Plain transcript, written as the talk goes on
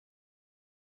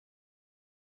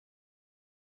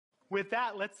With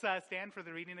that, let's stand for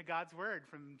the reading of God's Word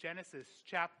from Genesis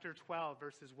chapter 12,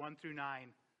 verses 1 through 9.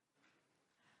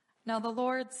 Now the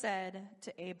Lord said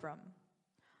to Abram,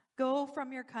 "Go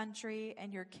from your country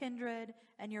and your kindred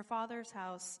and your father's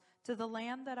house to the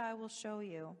land that I will show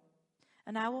you,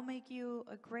 and I will make you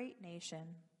a great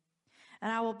nation.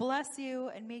 And I will bless you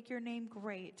and make your name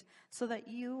great, so that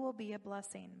you will be a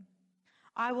blessing.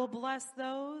 I will bless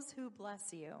those who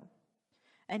bless you,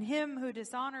 and him who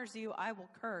dishonors you I will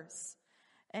curse.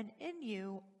 And in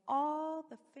you all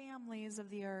the families of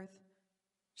the earth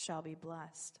shall be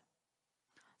blessed."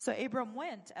 So Abram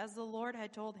went as the Lord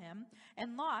had told him,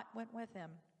 and Lot went with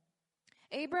him.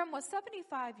 Abram was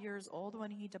 75 years old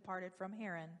when he departed from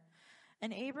Haran.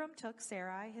 And Abram took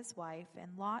Sarai his wife,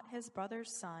 and Lot his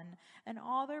brother's son, and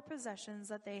all their possessions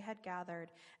that they had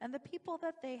gathered, and the people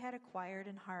that they had acquired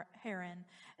in Haran,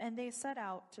 and they set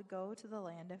out to go to the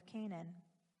land of Canaan.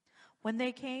 When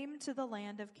they came to the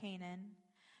land of Canaan,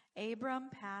 Abram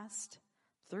passed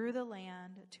through the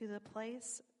land to the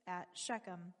place at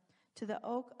Shechem, to the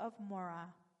oak of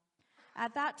Moreh.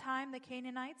 At that time the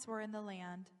Canaanites were in the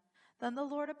land. Then the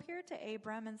Lord appeared to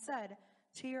Abram and said,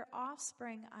 "To your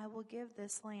offspring I will give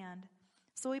this land."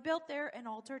 So he built there an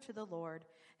altar to the Lord,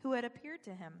 who had appeared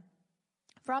to him.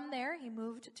 From there he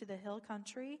moved to the hill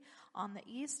country on the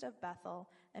east of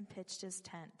Bethel and pitched his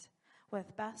tent,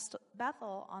 with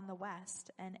Bethel on the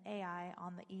west and Ai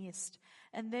on the east.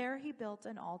 And there he built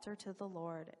an altar to the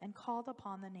Lord and called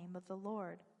upon the name of the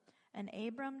Lord. And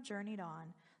Abram journeyed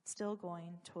on, still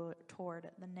going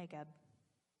toward the Negeb.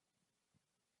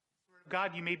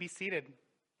 God, you may be seated.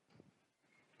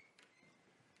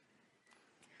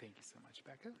 Thank you so much,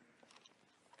 Becca.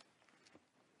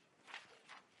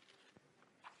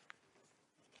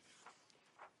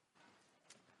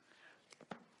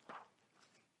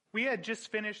 We had just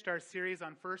finished our series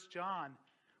on 1 John.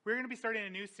 We're going to be starting a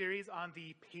new series on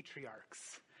the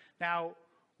patriarchs. Now,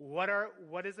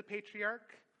 what is a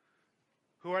patriarch?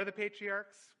 Who are the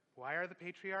patriarchs? Why are the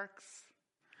patriarchs?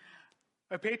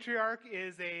 A patriarch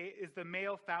is the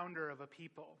male founder of a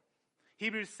people.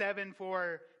 Hebrews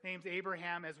 7:4 names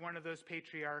Abraham as one of those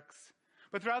patriarchs.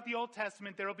 But throughout the Old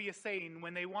Testament, there will be a saying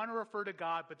when they want to refer to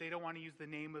God, but they don't want to use the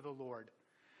name of the Lord.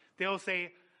 They'll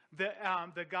say,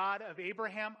 the God of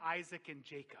Abraham, Isaac, and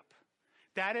Jacob.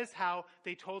 That is how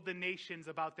they told the nations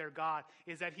about their God,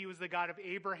 is that he was the God of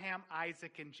Abraham,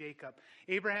 Isaac, and Jacob.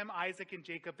 Abraham, Isaac, and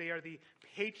Jacob, they are the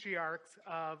patriarchs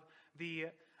of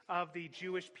the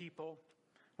Jewish people.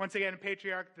 Once again,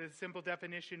 patriarch, the simple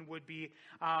definition would be,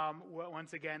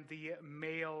 once again, the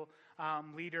male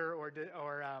leader or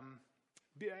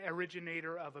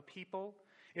originator of a people,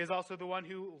 is also the one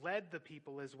who led the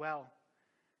people as well.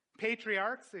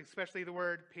 Patriarchs, especially the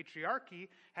word patriarchy,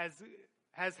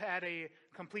 has had a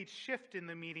complete shift in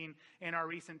the meaning in our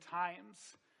recent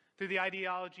times. Through the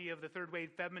ideology of the third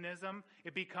wave feminism,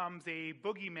 it becomes a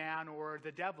boogeyman or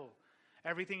the devil.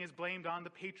 Everything is blamed on the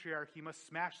patriarchy. You must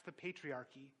smash the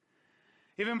patriarchy.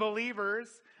 Even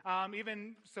believers,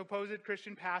 even supposed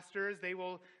Christian pastors, they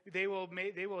will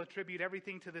attribute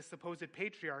everything to this supposed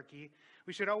patriarchy.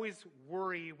 We should always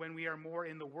worry when we are more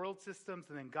in the world systems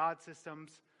than in God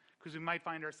systems, because we might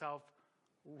find ourselves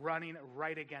running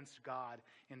right against God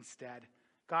instead.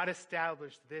 God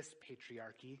established this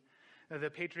patriarchy,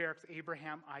 the patriarchs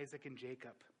Abraham, Isaac, and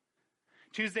Jacob.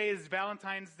 Tuesday is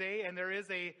Valentine's Day, and there is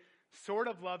a sort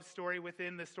of love story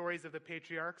within the stories of the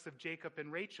patriarchs of Jacob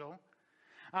and Rachel.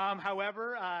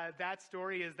 However, that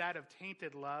story is that of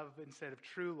tainted love instead of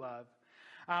true love.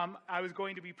 I was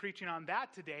going to be preaching on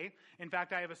that today. In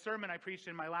fact, I have a sermon I preached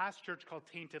in my last church called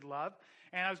Tainted Love,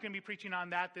 and I was going to be preaching on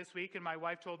that this week, and my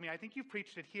wife told me, "I think you've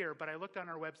preached it here," but I looked on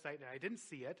our website and I didn't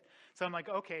see it. So I'm like,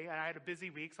 okay, and I had a busy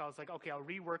week, so I was like, okay, I'll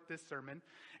rework this sermon.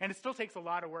 And it still takes a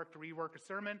lot of work to rework a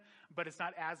sermon, but it's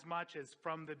not as much as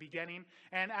from the beginning.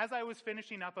 And as I was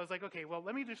finishing up, I was like, okay, well,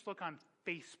 let me just look on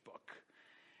Facebook.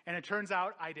 And it turns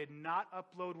out I did not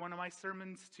upload one of my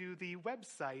sermons to the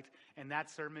website, and that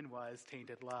sermon was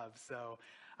Tainted Love. So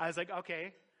I was like,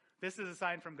 okay, this is a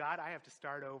sign from God. I have to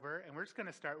start over, and we're just going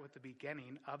to start with the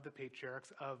beginning of the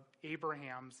patriarchs of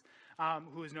Abraham's,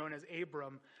 who is known as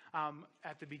Abram,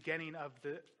 at the beginning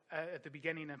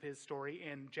of his story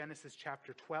in Genesis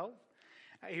chapter 12.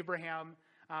 Abraham,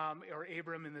 or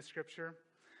Abram in the scripture,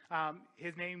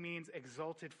 his name means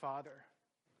exalted father.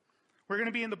 We're going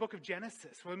to be in the book of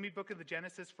Genesis. We're going to be in the book of the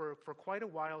Genesis for quite a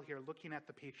while here, looking at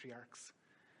the patriarchs.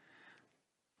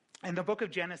 And the book of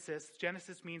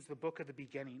Genesis means the book of the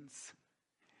beginnings.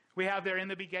 We have there in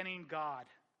the beginning God.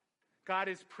 God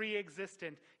is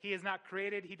pre-existent. He is not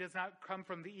created. He does not come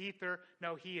from the ether.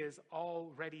 No, he is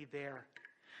already there.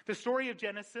 The story of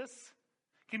Genesis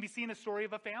can be seen a story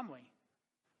of a family.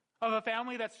 Of a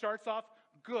family that starts off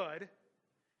good,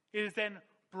 is then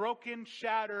broken,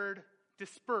 shattered,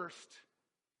 dispersed,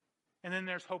 and then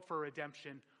there's hope for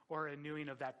redemption or a renewing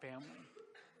of that family.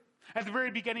 At the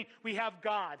very beginning, we have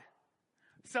God,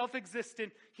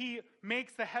 self-existent. He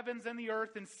makes the heavens and the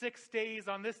earth in 6 days.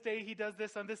 On this day, he does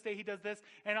this. On this day, he does this.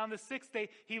 And on the 6th day,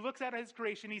 he looks at his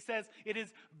creation. He says, it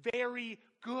is very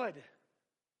good.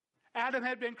 Adam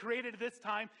had been created at this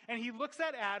time, and he looks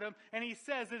at Adam, and he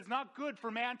says, it is not good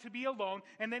for man to be alone.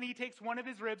 And then he takes one of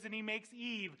his ribs, and he makes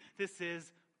Eve. This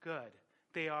is good.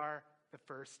 They are the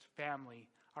first family,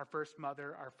 our first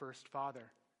mother, our first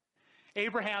father.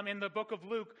 Abraham, in the book of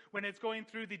Luke, when it's going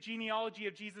through the genealogy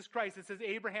of Jesus Christ, it says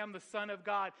Abraham, the son of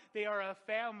God. They are a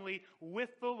family with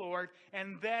the Lord.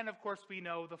 And then, of course, we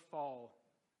know the fall.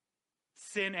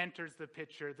 Sin enters the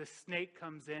picture. The snake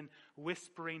comes in,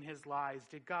 whispering his lies.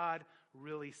 Did God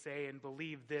really say and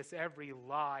believe this? Every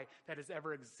lie that has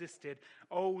ever existed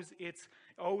owes its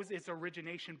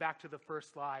origination back to the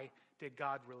first lie. Did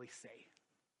God really say?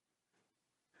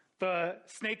 The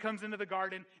snake comes into the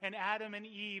garden, and Adam and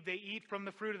Eve, they eat from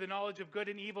the fruit of the knowledge of good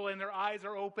and evil, and their eyes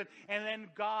are open. And then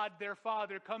God, their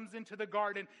father, comes into the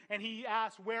garden, and he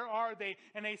asks, where are they?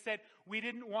 And they said, we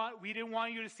didn't want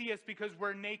you to see us because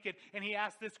we're naked. And he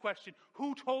asked this question,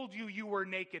 who told you you were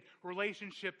naked?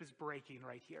 Relationship is breaking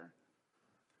right here.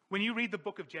 When you read the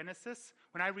book of Genesis,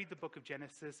 when I read the book of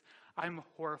Genesis, I'm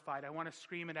horrified. I want to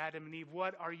scream at Adam and Eve,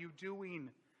 what are you doing?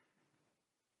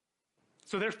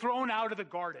 So they're thrown out of the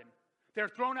garden. They're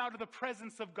thrown out of the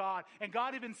presence of God. And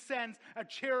God even sends a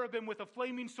cherubim with a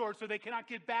flaming sword so they cannot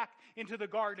get back into the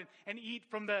garden and eat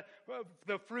from the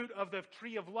fruit of the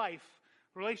tree of life.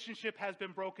 Relationship has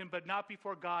been broken, but not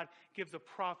before God gives a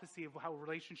prophecy of how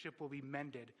relationship will be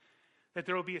mended. That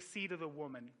there will be a seed of the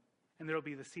woman, and there will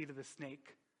be the seed of the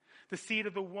snake. The seed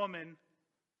of the woman,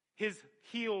 his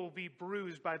heel will be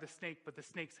bruised by the snake, but the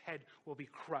snake's head will be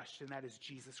crushed, and that is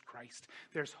Jesus Christ.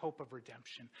 There's hope of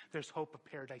redemption. There's hope of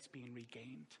paradise being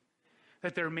regained.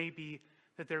 That there may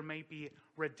be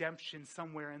redemption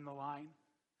somewhere in the line.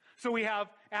 So we have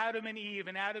Adam and Eve,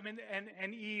 and Adam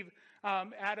and Eve,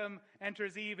 Adam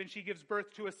enters Eve, and she gives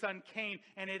birth to a son, Cain,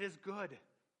 and it is good.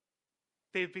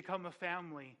 They've become a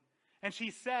family. And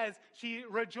she says, she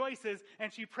rejoices,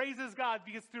 and she praises God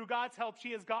because through God's help,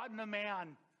 she has gotten a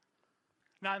man.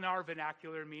 Not in our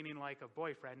vernacular, meaning like a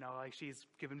boyfriend. No, like she's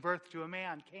given birth to a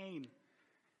man, Cain.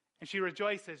 And she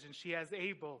rejoices, and she has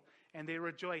Abel, and they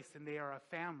rejoice, and they are a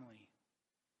family.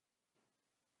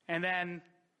 And then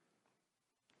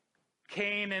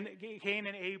Cain and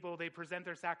Abel, they present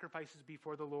their sacrifices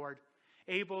before the Lord.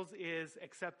 Abel's is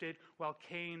accepted, while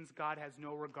Cain's, God has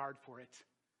no regard for it.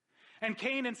 And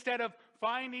Cain, instead of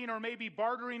finding or maybe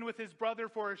bartering with his brother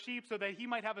for a sheep so that he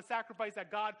might have a sacrifice that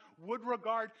God would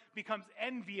regard, becomes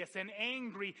envious and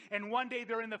angry. And one day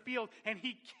they're in the field and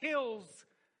he kills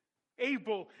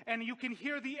Abel. And you can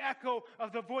hear the echo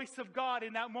of the voice of God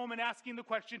in that moment asking the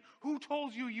question, who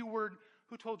told you you were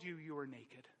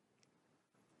naked?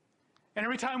 And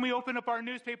every time we open up our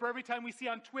newspaper, every time we see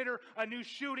on Twitter a new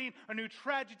shooting, a new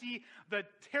tragedy, the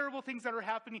terrible things that are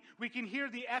happening, we can hear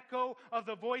the echo of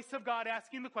the voice of God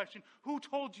asking the question, who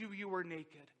told you you were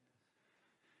naked?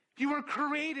 You were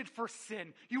created for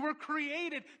sin. You were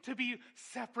created to be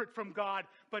separate from God.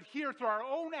 But here, through our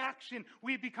own action,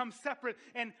 we become separate.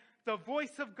 And the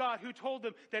voice of God who told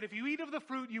them that if you eat of the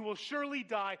fruit, you will surely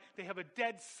die. They have a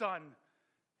dead son.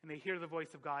 And they hear the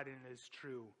voice of God, and it is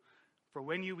true. For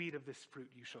when you eat of this fruit,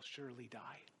 you shall surely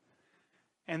die.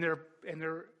 And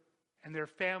their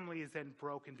family is then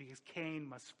broken because Cain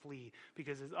must flee.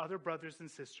 Because his other brothers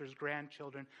and sisters,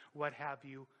 grandchildren,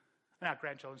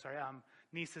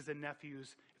 nieces and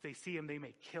nephews, if they see him, they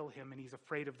may kill him, and he's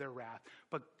afraid of their wrath.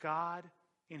 But God,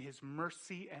 in his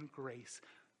mercy and grace,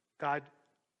 God,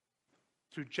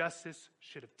 through justice,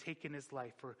 should have taken his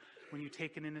life. For when you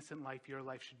take an innocent life, your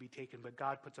life should be taken. But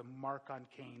God puts a mark on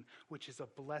Cain, which is a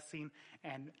blessing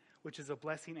and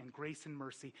grace and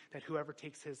mercy, that whoever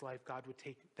takes his life, God would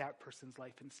take that person's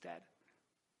life instead.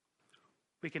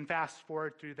 We can fast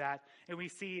forward through that, and we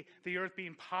see the earth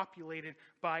being populated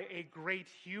by a great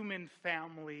human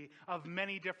family of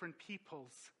many different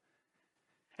peoples.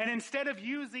 And instead of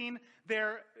using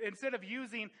their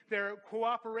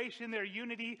cooperation, their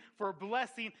unity for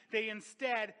blessing, they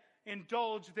instead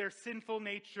indulge their sinful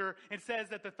nature. It says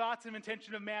that the thoughts and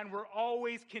intention of man were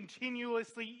always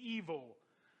continuously evil.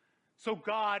 So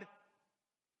God,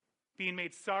 being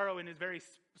made sorrowful in his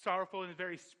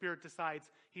very spirit, decides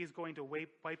he is going to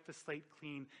wipe the slate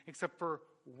clean, except for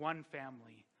one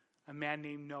family, a man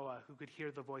named Noah, who could hear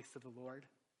the voice of the Lord.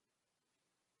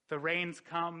 The rains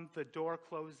come, the door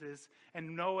closes,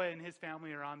 and Noah and his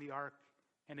family are on the ark,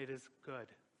 and it is good.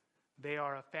 They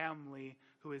are a family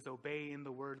who is obeying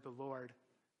the word of the Lord.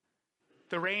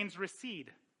 The rains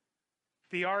recede.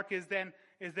 The ark is then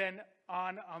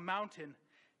on a mountain.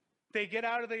 They get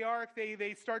out of the ark,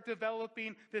 they start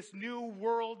developing this new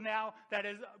world now that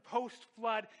is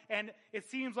post-flood, and it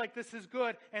seems like this is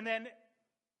good. And then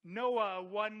Noah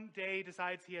one day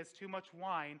decides he has too much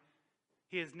wine.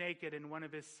 He is naked, and one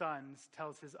of his sons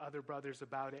tells his other brothers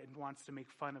about it and wants to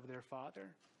make fun of their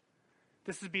father.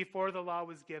 This is before the law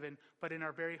was given, but in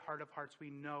our very heart of hearts, we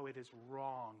know it is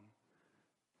wrong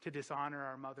to dishonor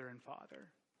our mother and father.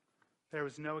 There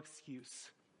was no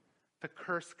excuse. The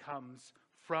curse comes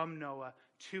from Noah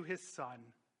to his son,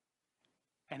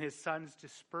 and his sons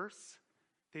disperse.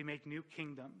 They make new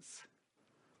kingdoms.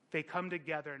 They come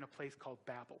together in a place called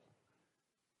Babel.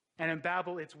 And in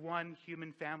Babel, it's one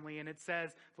human family, and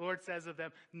the Lord says of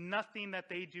them, nothing that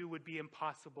they do would be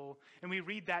impossible. And we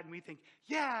read that and we think,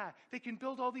 yeah, they can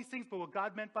build all these things, but what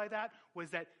God meant by that was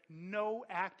that no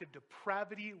act of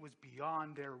depravity was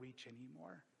beyond their reach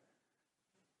anymore.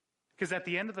 Because at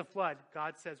the end of the flood,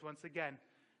 God says once again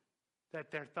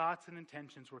that their thoughts and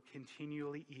intentions were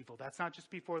continually evil. That's not just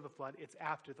before the flood, it's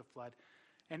after the flood.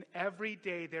 And every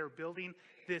day they're building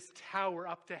this tower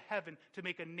up to heaven to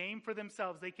make a name for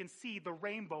themselves. They can see the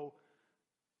rainbow.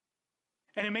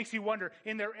 And it makes you wonder,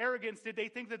 in their arrogance, did they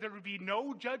think that there would be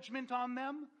no judgment on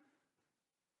them?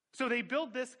 So they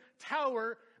build this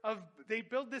tower,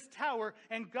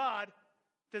 and God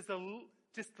does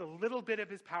just a little bit of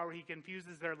his power. He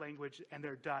confuses their language, and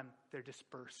they're done. They're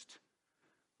dispersed.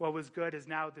 What was good is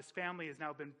now, this family has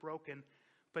now been broken,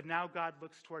 but now God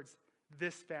looks towards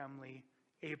this family,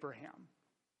 Abraham.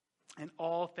 And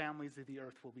all families of the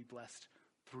earth will be blessed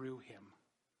through him.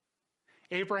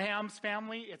 Abraham's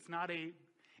family, it's not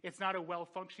a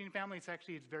well-functioning family. It's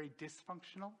very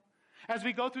dysfunctional. As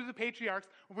we go through the patriarchs,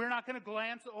 we're not going to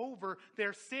glance over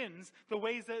their sins, the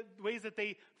ways that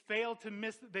they failed to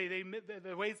miss,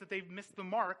 the ways that they've missed the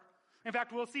mark. In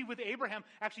fact, we'll see with Abraham,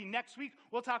 actually next week,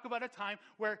 we'll talk about a time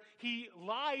where he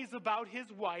lies about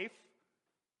his wife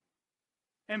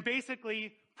and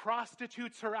basically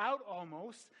prostitutes her out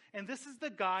almost. And this is the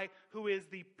guy who is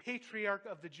the patriarch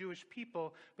of the Jewish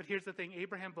people. But here's the thing,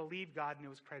 Abraham believed God and it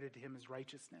was credited to him as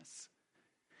righteousness.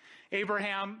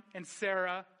 Abraham and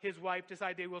Sarah, his wife,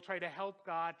 decide they will try to help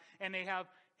God. And they have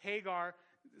Hagar,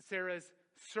 Sarah's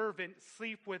servant,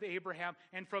 sleep with Abraham.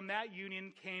 And from that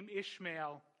union came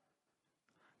Ishmael.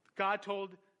 God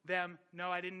told them,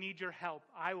 no, I didn't need your help.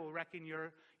 I will reckon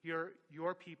your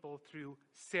people through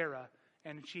Sarah.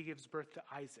 And she gives birth to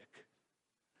Isaac.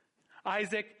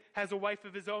 Isaac has a wife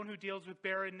of his own who deals with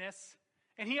barrenness.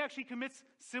 And he actually commits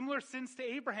similar sins to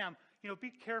Abraham.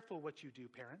 Be careful what you do,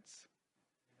 parents.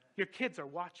 Your kids are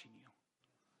watching you.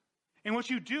 And what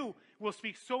you do will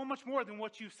speak so much more than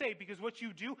what you say. Because what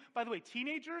you do, by the way,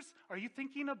 teenagers, are you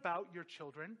thinking about your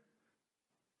children?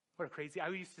 What a crazy, I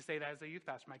used to say that as a youth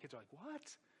pastor. My kids are like, what?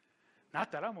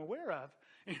 Not that I'm aware of.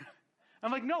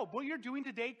 I'm like, no, what you're doing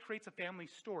today creates a family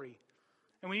story.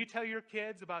 And when you tell your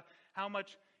kids about how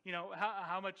much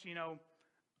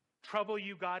trouble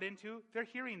you got into, they're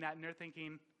hearing that and they're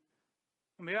thinking,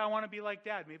 well, maybe I want to be like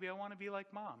dad. Maybe I want to be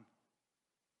like mom.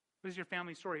 What is your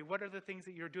family story? What are the things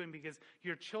that you're doing? Because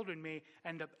your children may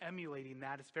end up emulating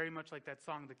that. It's very much like that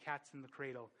song, The Cat's in the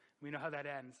Cradle. We know how that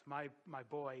ends. My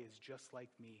boy is just like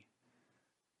me.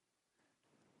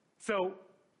 So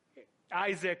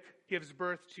Isaac gives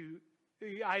birth to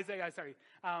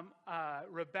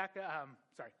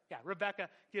Rebecca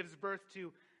gives birth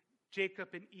to Jacob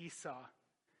and Esau.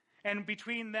 And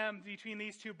between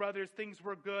these two brothers, things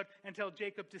were good until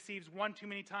Jacob deceives one too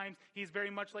many times. He's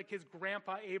very much like his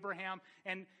grandpa Abraham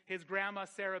and his grandma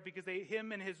Sarah, because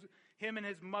him and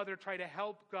his mother try to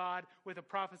help God with a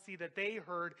prophecy that they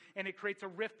heard, and it creates a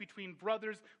rift between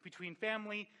brothers, between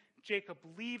family. Jacob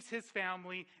leaves his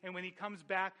family, and when he comes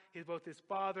back, both his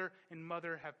father and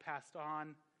mother have passed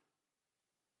on.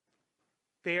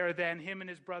 Him and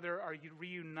his brother are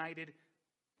reunited,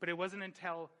 but it wasn't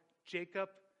until Jacob,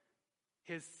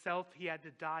 he had to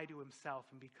die to himself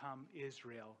and become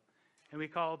Israel. And we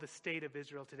call the state of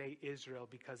Israel today Israel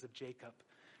because of Jacob,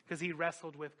 because he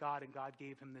wrestled with God and God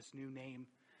gave him this new name.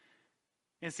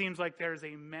 It seems like there's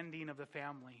a mending of the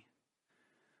family.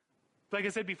 Like I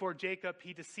said before, Jacob,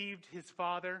 he deceived his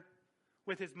father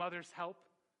with his mother's help.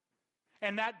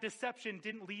 And that deception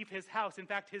didn't leave his house. In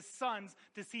fact, his sons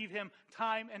deceive him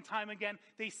time and time again.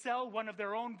 They sell one of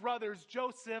their own brothers,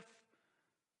 Joseph,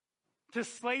 to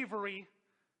slavery.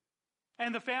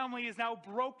 And the family is now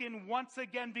broken once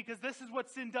again, because this is what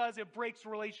sin does. It breaks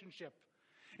relationship.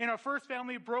 In our first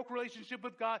family, it broke relationship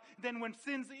with God. Then when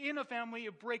sin's in a family,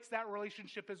 it breaks that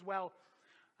relationship as well.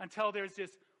 Until there's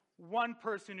just one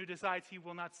person who decides he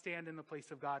will not stand in the place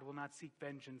of God, will not seek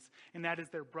vengeance. And that is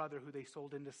their brother who they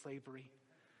sold into slavery.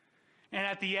 And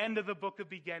at the end of the book of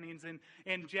beginnings,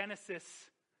 in Genesis,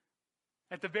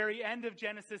 at the very end of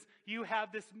Genesis, you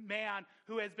have this man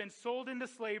who has been sold into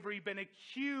slavery, been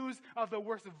accused of the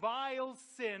worst vile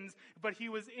sins, but he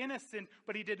was innocent,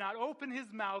 but he did not open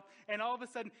his mouth, and all of a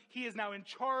sudden, he is now in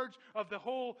charge of the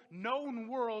whole known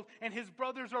world, and his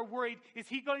brothers are worried, is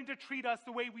he going to treat us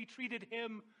the way we treated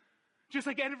him? Just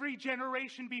like every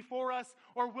generation before us,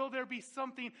 or will there be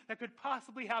something that could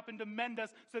possibly happen to mend us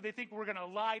so they think we're going to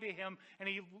lie to him?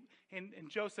 And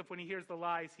Joseph, when he hears the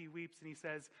lies, he weeps and he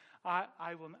says, I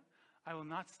will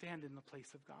not stand in the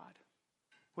place of God.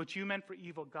 What you meant for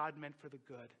evil, God meant for the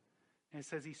good. And it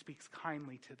says he speaks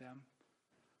kindly to them.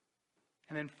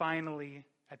 And then finally,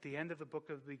 at the end of the book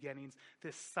of the beginnings,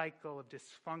 this cycle of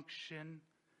dysfunction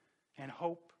and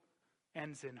hope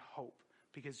ends in hope,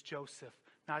 because Joseph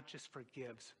not just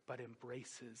forgives, but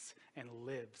embraces and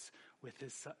lives with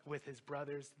his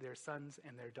brothers, their sons,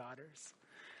 and their daughters.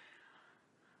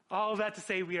 All of that to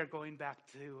say, we are going back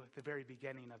to the very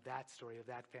beginning of that story, of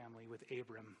that family, with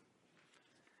Abram.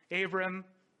 Abram,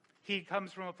 he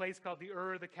comes from a place called the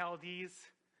Ur of the Chaldees.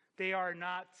 They are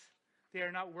not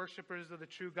worshipers of the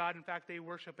true God. In fact, they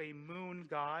worship a moon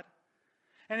god.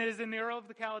 And it is in the Ur of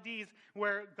the Chaldees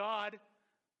where God,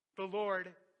 the Lord,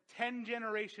 10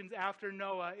 generations after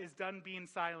Noah is done being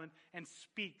silent, and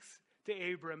speaks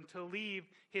to Abram to leave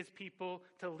his people,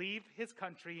 to leave his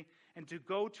country, and to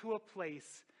go to a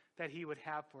place that he would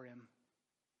have for him.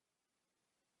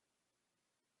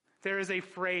 There is a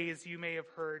phrase you may have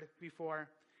heard before,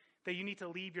 that you need to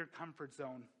leave your comfort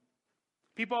zone.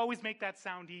 People always make that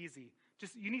sound easy.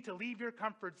 Just, you need to leave your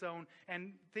comfort zone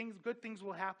and good things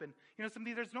will happen. You know,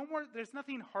 there's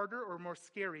nothing harder or more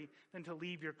scary than to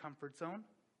leave your comfort zone.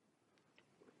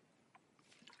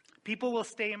 People will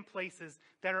stay in places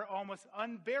that are almost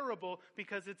unbearable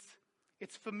because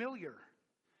it's familiar.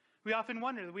 We often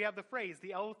wonder, we have the phrase,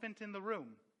 the elephant in the room.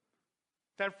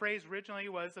 That phrase originally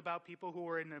was about people who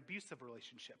were in an abusive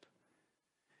relationship.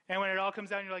 And when it all comes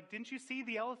down, you're like, didn't you see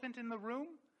the elephant in the room?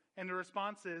 And the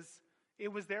response is,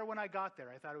 it was there when I got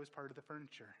there. I thought it was part of the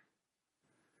furniture.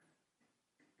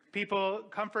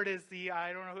 Comfort is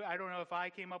I don't know if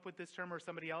I came up with this term or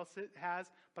somebody else has,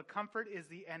 but comfort is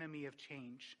the enemy of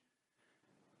change.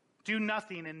 Do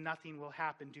nothing and nothing will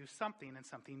happen. Do something and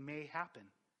something may happen.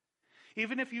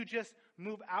 Even if you just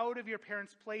move out of your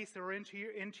parents' place or into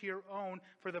your own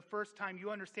for the first time,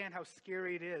 you understand how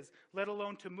scary it is, let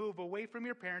alone to move away from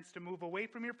your parents, to move away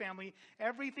from your family,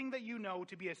 everything that you know,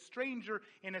 to be a stranger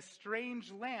in a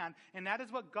strange land. And that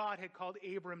is what God had called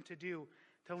Abram to do,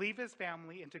 to leave his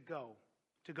family and to go.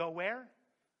 To go where?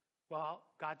 Well,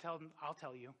 God told him, I'll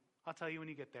tell you. I'll tell you when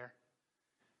you get there.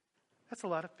 That's a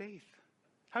lot of faith.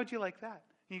 How'd you like that?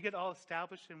 You get all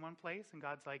established in one place, and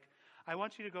God's like, I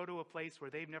want you to go to a place where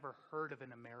they've never heard of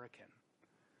an American.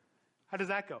 How does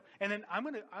that go? And then I'm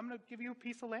gonna give you a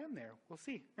piece of land there. We'll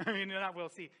see. I mean, not we'll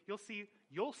see. You'll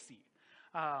see.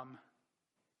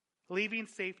 Leaving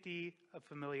safety of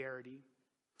familiarity.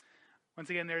 Once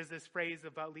again, there's this phrase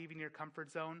about leaving your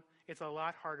comfort zone. It's a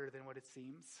lot harder than what it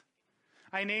seems.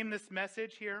 I named this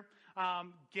message here,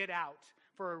 Get Out,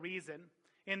 for a reason.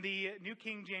 In the New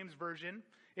King James Version,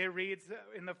 it reads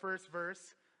in the first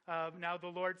verse, now the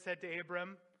Lord said to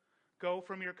Abram, go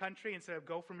from your country. Instead of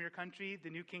go from your country, the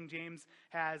New King James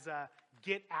has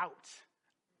get out.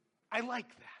 I like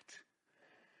that.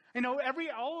 You know,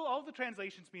 all the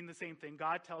translations mean the same thing.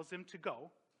 God tells him to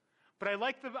go. But I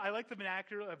like the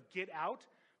vernacular of get out,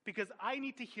 because I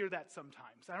need to hear that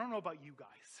sometimes. I don't know about you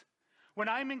guys. When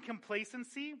I'm in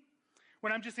complacency,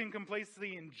 when I'm just in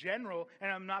complacency in general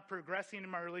and I'm not progressing in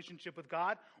my relationship with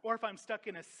God, or if I'm stuck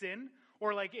in a sin,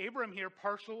 or like Abram here,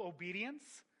 partial obedience,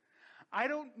 I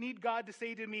don't need God to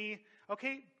say to me,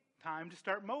 okay, time to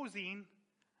start moseying.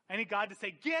 I need God to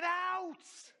say, get out!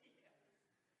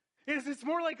 It's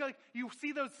more like you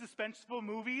see those suspenseful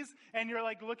movies and you're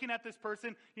like looking at this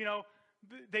person, you know,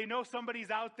 they know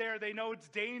somebody's out there, they know it's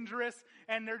dangerous,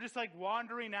 and they're just like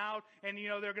wandering out, and you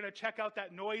know they're going to check out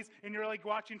that noise, and you're like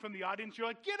watching from the audience, you're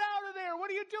like, get out of there,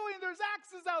 what are you doing? There's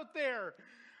axes out there.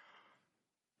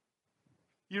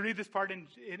 You read this part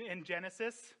in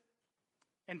Genesis,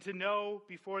 and to know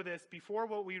before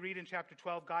what we read in chapter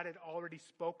 12, God had already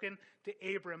spoken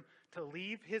to Abram to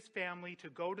leave his family, to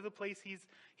go to the place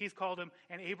he's called him.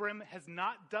 And Abram has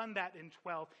not done that in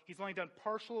 12. He's only done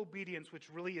partial obedience, which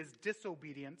really is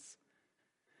disobedience.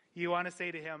 You want to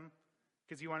say to him,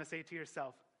 because you want to say to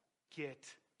yourself, get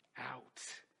out.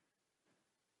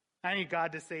 I need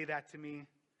God to say that to me.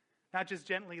 Not just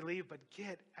gently leave, but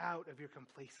get out of your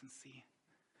complacency.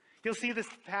 You'll see this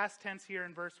past tense here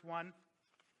in verse 1.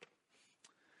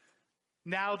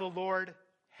 Now the Lord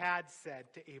had said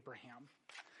to Abraham.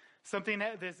 Something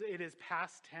that it is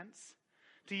past tense.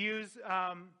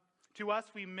 To us,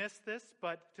 we miss this,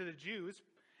 but to the Jews,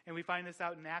 and we find this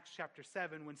out in Acts chapter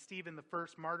 7, when Stephen, the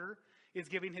first martyr, is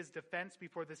giving his defense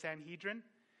before the Sanhedrin.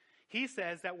 He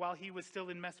says that while he was still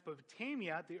in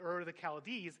Mesopotamia, the Ur of the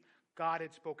Chaldees, God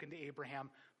had spoken to Abraham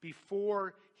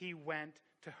before he went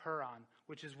to Haran,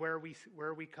 which is where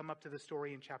we come up to the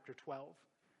story in chapter 12.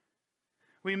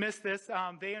 We miss this.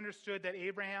 They understood that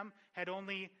Abraham had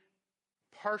only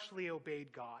partially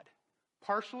obeyed God.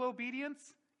 Partial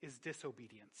obedience is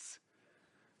disobedience.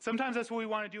 Sometimes that's what we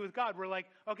want to do with God. We're like,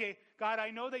 okay, God,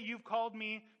 I know that you've called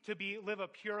me to live a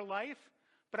pure life,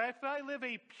 but if I live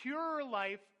a purer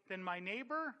life than my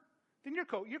neighbor, then you're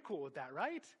cool with that,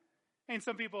 right? And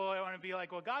some people want to be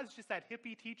like, well, God's just that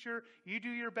hippie teacher. You do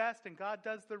your best and God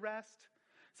does the rest.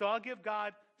 So I'll give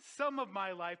God some of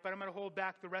my life, but I'm going to hold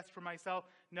back the rest for myself.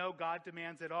 No, God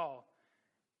demands it all.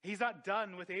 He's not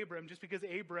done with Abram just because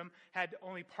Abram had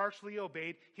only partially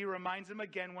obeyed. He reminds him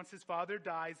again once his father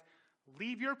dies,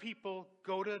 leave your people,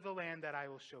 go to the land that I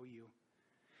will show you.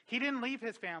 He didn't leave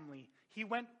his family. He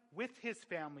went with his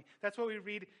family. That's what we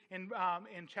read in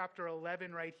chapter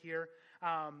 11 right here,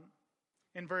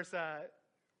 in verse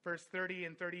 30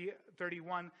 and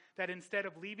 31, that instead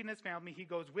of leaving his family, he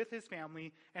goes with his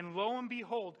family. And lo and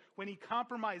behold, when he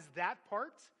compromised that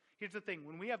part, here's the thing.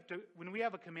 When we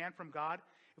have a command from God,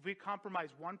 if we compromise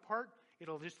one part,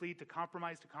 it'll just lead to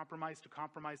compromise, to compromise, to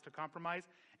compromise, to compromise.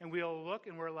 And we'll look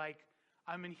and we're like,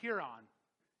 I'm in Haran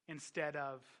instead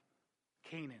of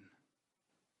Canaan.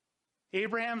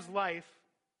 Abram's life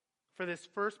for this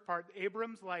first part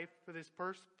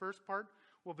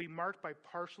will be marked by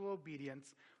partial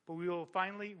obedience, but we will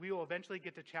eventually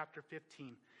get to chapter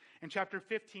 15. And chapter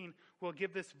 15 will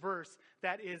give this verse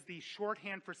that is the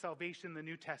shorthand for salvation in the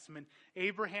New Testament.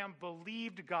 Abraham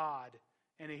believed God,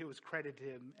 and it was credited to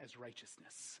him as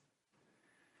righteousness.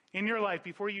 In your life,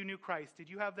 before you knew Christ, did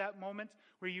you have that moment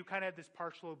where you kind of had this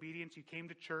partial obedience? You came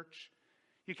to church,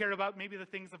 you cared about maybe the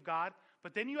things of God,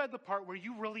 but then you had the part where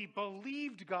you really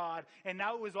believed God, and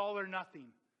now it was all or nothing.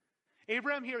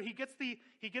 Abraham here, he gets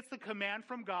the command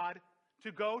from God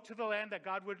to go to the land that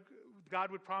God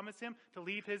would promise him, to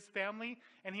leave his family,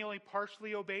 and he only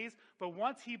partially obeys. But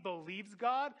once he believes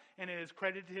God, and it is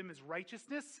credited to him as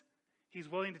righteousness, he's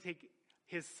willing to take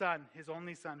his son, his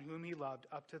only son, whom he loved,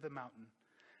 up to the mountain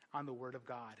on the word of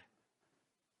God.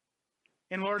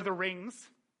 In Lord of the Rings,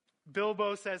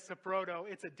 Bilbo says to Frodo,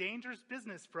 it's a dangerous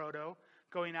business, Frodo,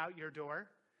 going out your door.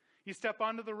 You step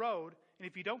onto the road, and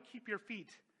if you don't keep your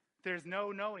feet, there's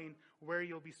no knowing where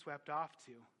you'll be swept off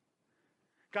to.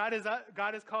 God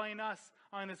is calling us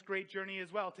on this great journey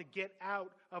as well, to get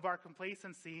out of our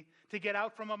complacency, to get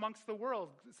out from amongst the world.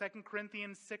 2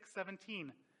 Corinthians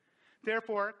 6:17.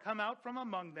 Therefore, come out from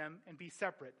among them and be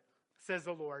separate, says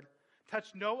the Lord.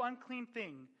 Touch no unclean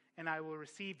thing, and I will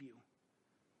receive you.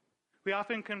 We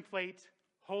often conflate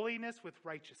holiness with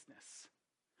righteousness.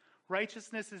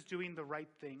 Righteousness is doing the right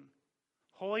thing.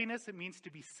 Holiness, it means to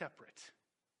be separate.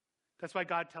 That's why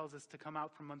God tells us to come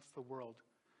out from amongst the world.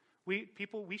 We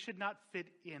should not fit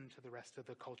into the rest of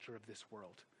the culture of this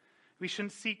world. We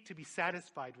shouldn't seek to be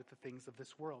satisfied with the things of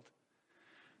this world.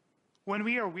 When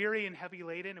we are weary and heavy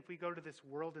laden, if we go to this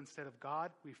world instead of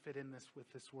God, we fit in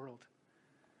with this world.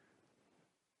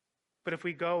 But if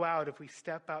we go out, if we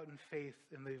step out in faith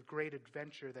in the great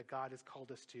adventure that God has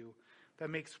called us to, that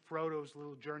makes Frodo's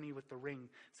little journey with the ring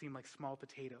seem like small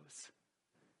potatoes.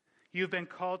 You've been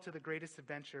called to the greatest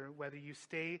adventure, whether you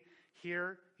stay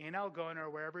here in Algona or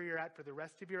wherever you're at for the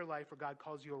rest of your life, or God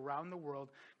calls you around the world.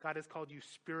 God has called you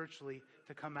spiritually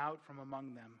to come out from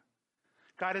among them.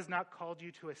 God has not called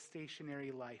you to a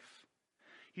stationary life.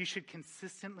 You should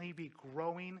consistently be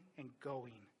growing and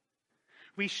going.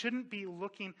 We shouldn't be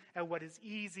looking at what is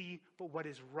easy, but what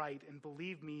is right. And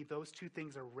believe me, those two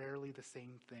things are rarely the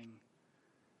same thing.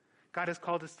 God has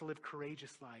called us to live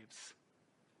courageous lives.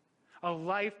 A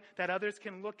life that others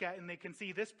can look at and they can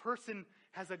see this person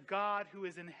has a God who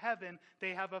is in heaven. They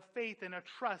have a faith and a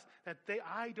trust that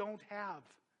I don't have.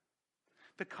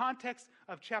 The context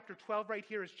of chapter 12 right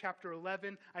here is chapter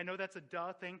 11. I know that's a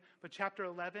duh thing, but chapter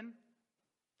 11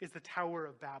 is the Tower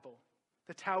of Babel.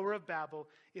 The Tower of Babel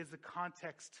is the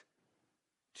context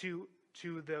to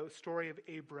the story of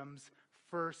Abram's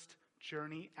first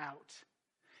journey out.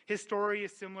 His story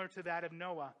is similar to that of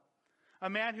Noah. A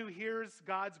man who hears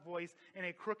God's voice in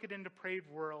a crooked and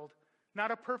depraved world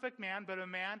Not a perfect man, but a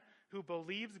man who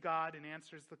believes God and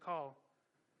answers the call.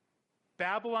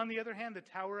 Babel, on the other hand, the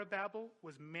Tower of Babel,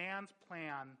 was man's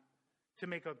plan to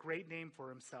make a great name for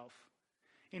himself.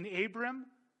 In Abram,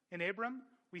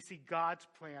 we see God's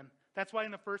plan. That's why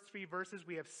in the first 3 verses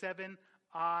we have 7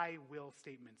 I will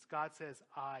statements. God says,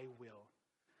 I will.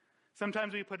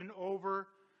 Sometimes we put an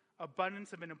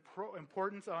overabundance of an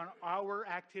importance on our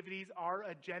activities, our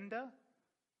agenda,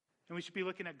 and we should be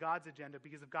looking at God's agenda,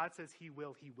 because if God says He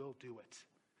will do it.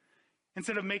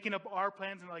 Instead of making up our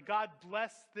plans and like, God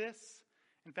bless this.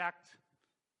 In fact,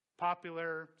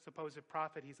 popular supposed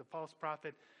prophet, he's a false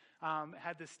prophet,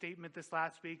 had this statement this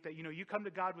last week that, you come to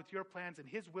God with your plans and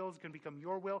His will is going to become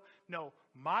your will. No,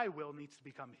 my will needs to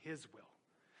become His will.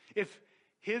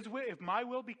 If my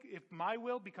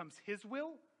will becomes His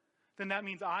will, then that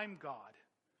means I'm God.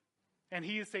 And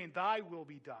He is saying, thy will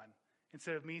be done,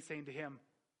 instead of me saying to Him,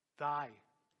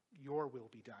 your will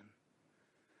be done.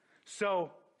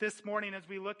 So, this morning, as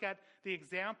we look at the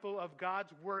example of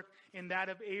God's work in that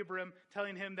of Abram,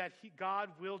 telling him that God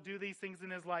will do these things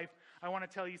in his life, I want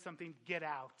to tell you something. Get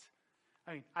out.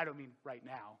 I don't mean right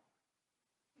now.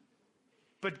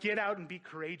 But get out and be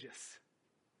courageous.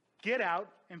 Get out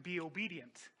and be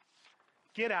obedient.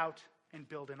 Get out and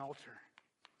build an altar.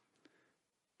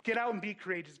 Get out and be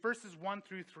courageous. Verses 1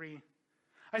 through 3.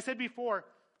 I said before,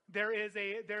 there is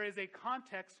a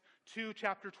context to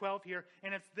chapter 12 here,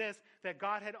 and it's this, that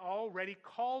God had already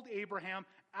called Abram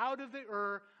out of the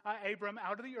Ur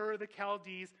of the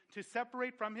Chaldees to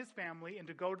separate from his family and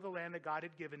to go to the land that God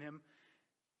had given him.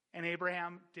 And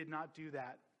Abraham did not do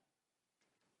that.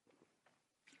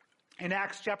 In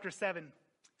Acts chapter 7,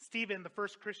 Stephen, the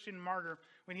first Christian martyr,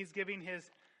 when he's giving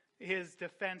his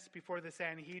defense before the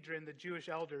Sanhedrin, the Jewish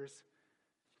elders,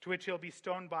 to which he'll be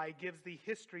stoned by, gives the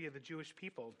history of the Jewish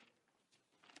people.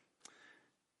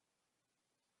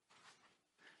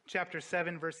 Chapter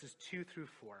 7, verses 2 through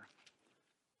 4.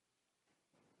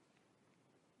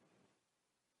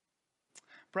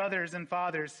 Brothers and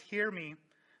fathers, hear me.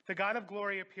 The God of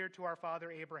glory appeared to our father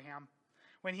Abraham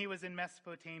when he was in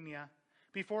Mesopotamia,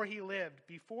 before he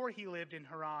lived in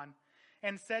Haran,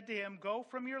 and said to him, go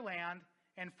from your land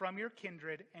and from your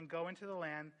kindred and go into the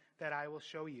land that I will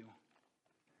show you.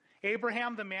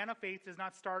 Abraham, the man of faith, does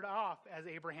not start off as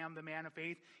Abraham, the man of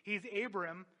faith. He's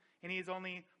Abram, and he's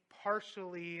only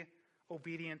partially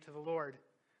obedient to the Lord.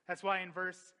 That's why in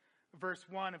verse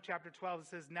 1 of chapter 12 it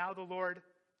says, now the Lord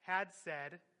had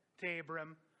said to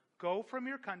Abram, go from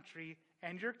your country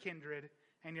and your kindred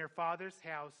and your father's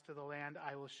house to the land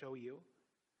I will show you.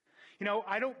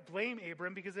 I don't blame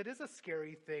Abram, because it is a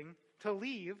scary thing to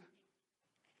leave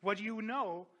what you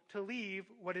know, to leave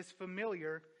what is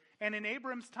familiar. And in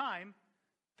Abram's time,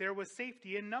 there was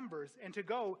safety in numbers, and to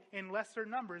go in lesser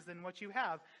numbers than what you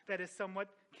have, that is somewhat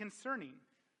concerning.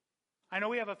 I know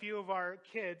we have a few of our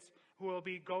kids who will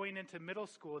be going into middle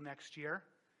school next year,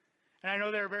 and I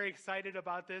know they're very excited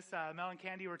about this. Mel and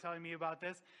Candy were telling me about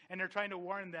this, and they're trying to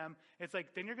warn them. It's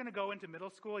like, then you're going to go into middle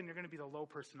school, and you're going to be the low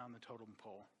person on the totem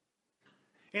pole.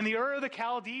 In the Ur of the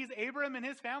Chaldees, Abram and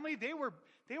his family, they were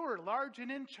large and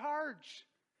in charge.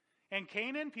 And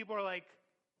Canaan, people are like,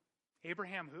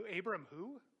 Abram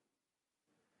who?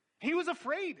 He was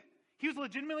afraid. He was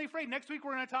legitimately afraid. Next week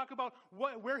we're going to talk about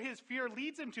where his fear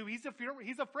leads him to. He's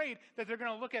afraid that they're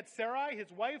going to look at Sarai, his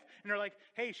wife, and they're like,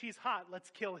 hey, she's hot,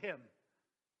 let's kill him.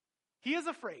 He is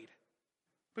afraid.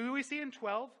 But what we see in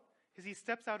 12 is he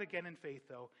steps out again in faith,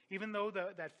 though. Even though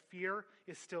that fear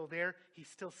is still there, he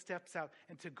still steps out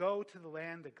and to go to the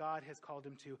land that God has called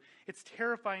him to. It's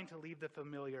terrifying to leave the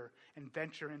familiar and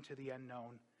venture into the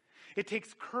unknown. It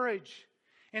takes courage.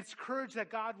 And it's courage that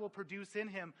God will produce in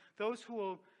him. Those who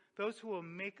will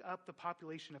make up the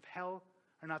population of hell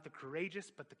are not the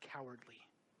courageous, but the cowardly.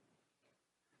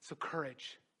 So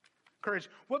courage. Courage.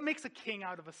 What makes a king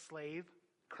out of a slave?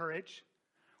 Courage.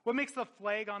 What makes the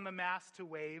flag on the mast to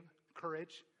wave?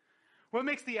 Courage. What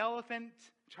makes the elephant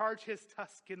charge his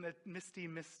tusk in the misty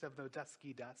mist of the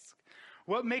dusky dusk?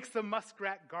 What makes the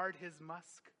muskrat guard his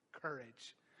musk?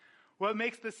 Courage. What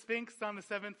makes the sphinx on the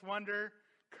seventh wonder?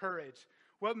 Courage.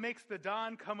 What makes the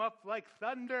dawn come up like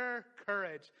thunder?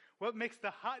 Courage. What makes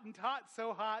the Hottentot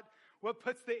so hot? What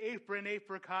puts the apron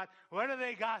apricot? What do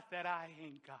they got that I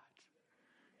ain't got?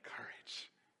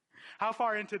 Courage. How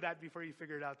far into that before you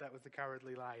figured out that was the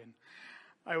Cowardly Lion?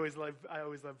 I always love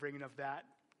bringing up that.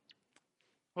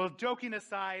 Well, joking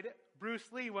aside,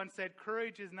 Bruce Lee once said,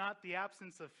 courage is not the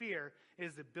absence of fear, it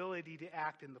is the ability to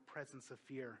act in the presence of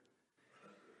fear.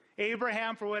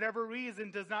 Abraham, for whatever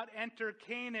reason, does not enter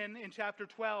Canaan in chapter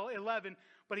 11,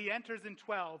 but he enters in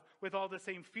 12 with all the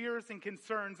same fears and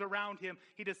concerns around him.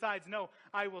 He decides, no,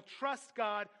 I will trust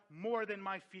God more than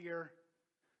my fear.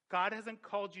 God hasn't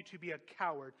called you to be a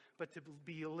coward, but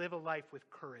to live a life with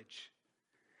courage.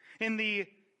 In the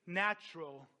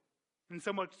natural and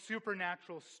somewhat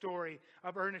supernatural story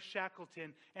of Ernest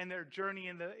Shackleton and their journey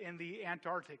in the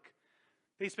Antarctic,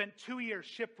 they spent 2 years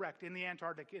shipwrecked in the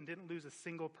Antarctic and didn't lose a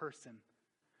single person.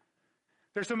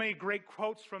 There's so many great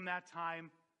quotes from that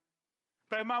time.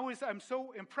 But I'm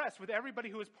so impressed with everybody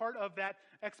who was part of that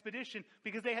expedition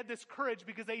because they had this courage,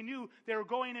 because they knew they were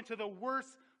going into the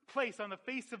worst place on the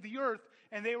face of the earth,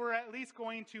 and they were at least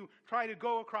going to try to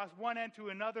go across one end to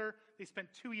another. They spent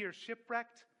 2 years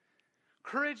shipwrecked.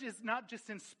 Courage is not just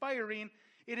inspiring,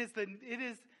 it is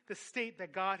the state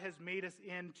that God has made us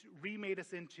in, remade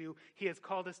us into. He has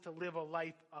called us to live a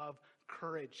life of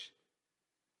courage.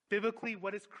 Biblically,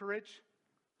 what is courage?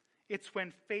 It's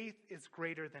when faith is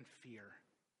greater than fear.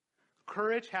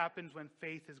 Courage happens when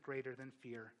faith is greater than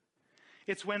fear.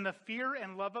 It's when the fear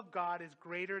and love of God is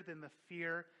greater than the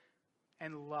fear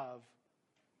and love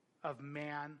of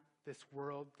man, this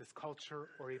world, this culture,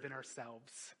 or even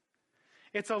ourselves.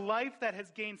 It's a life that has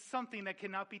gained something that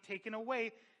cannot be taken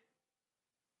away.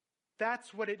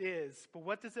 That's what it is. But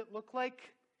what does it look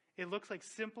like? It looks like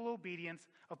simple obedience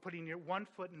of putting your one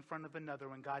foot in front of another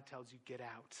when God tells you, get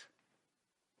out.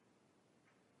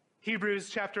 Hebrews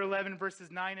chapter 11,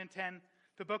 verses 9 and 10.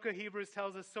 The book of Hebrews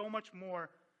tells us so much more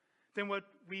than what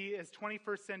we as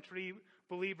 21st century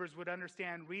believers would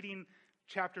understand reading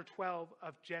chapter 12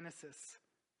 of Genesis.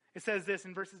 It says this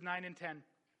in verses 9 and 10.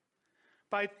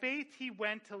 By faith he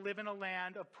went to live in a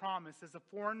land of promise as a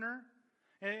foreigner,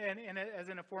 as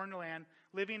in a foreign land,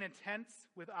 living in tents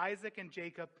with Isaac and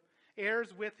Jacob,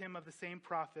 heirs with him of the same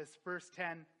promise. Verse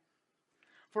 10.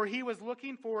 For he was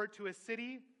looking forward to a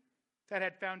city that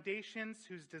had foundations,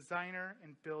 whose designer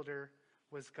and builder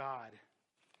was God.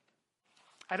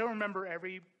 I don't remember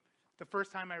the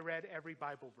first time I read every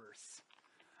Bible verse.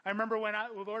 I remember when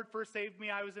the Lord first saved me,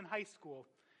 I was in high school.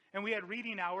 And we had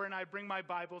reading hour, and I'd bring my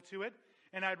Bible to it,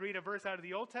 and I'd read a verse out of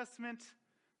the Old Testament,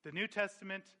 the New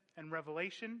Testament, and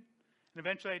Revelation. And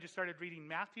eventually I just started reading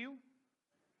Matthew.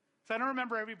 So I don't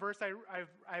remember every verse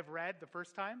I've read the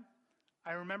first time.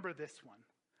 I remember this one.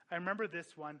 I remember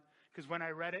this one because when I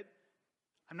read it,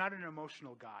 I'm not an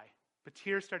emotional guy, but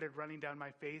tears started running down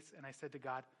my face, and I said to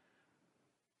God,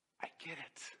 I get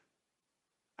it.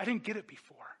 I didn't get it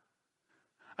before.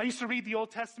 I used to read the Old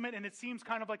Testament, and it seems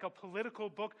kind of like a political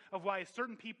book of why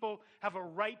certain people have a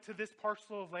right to this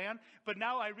parcel of land. But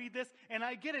now I read this, and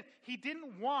I get it. He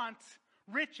didn't want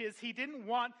riches. He didn't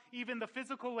want even the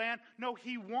physical land. No,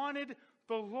 he wanted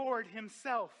the Lord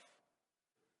himself.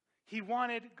 He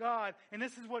wanted God, and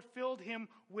this is what filled him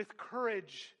with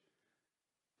courage.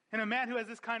 And a man who has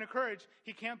this kind of courage,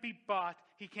 he can't be bought.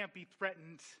 He can't be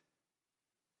threatened.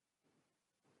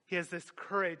 He has this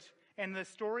courage. And the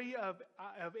story of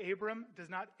Abram does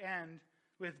not end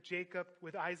with Jacob,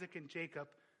 with Isaac and Jacob.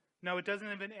 No, it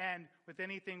doesn't even end with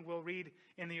anything we'll read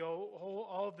in the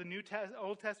all of the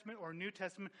Old Testament or New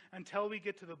Testament until we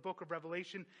get to the book of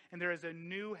Revelation. And there is a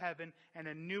new heaven and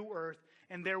a new earth.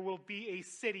 And there will be a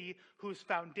city whose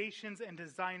foundations and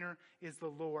designer is the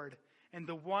Lord. And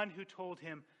the one who told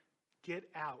him, get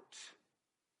out,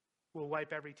 will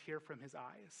wipe every tear from his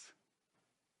eyes.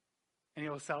 And he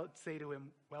will say to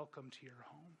him, welcome to your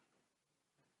home.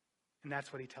 And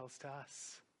that's what he tells to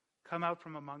us. Come out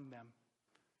from among them.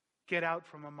 Get out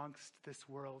from amongst this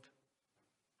world.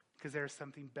 Because there is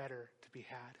something better to be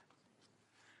had.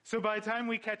 So by the time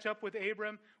we catch up with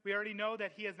Abram, we already know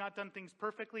that he has not done things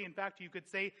perfectly. In fact, you could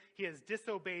say he has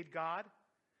disobeyed God.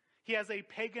 He has a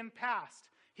pagan past.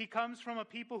 He comes from a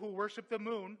people who worship the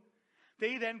moon.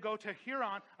 They then go to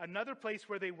Huron, another place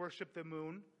where they worship the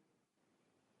moon.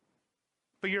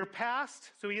 But your past,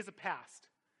 so he has a past.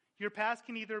 Your past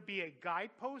can either be a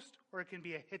guidepost or it can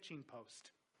be a hitching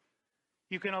post.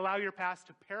 You can allow your past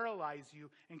to paralyze you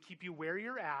and keep you where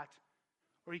you're at,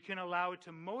 or you can allow it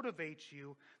to motivate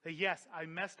you that, yes, I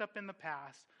messed up in the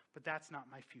past, but that's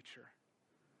not my future.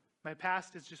 My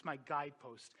past is just my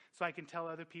guidepost, so I can tell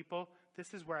other people,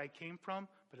 this is where I came from,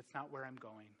 but it's not where I'm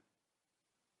going.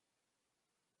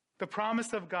 The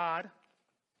promise of God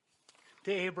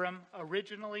to Abram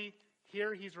originally,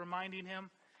 here he's reminding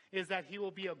him, is that he will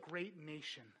be a great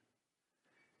nation.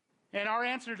 And our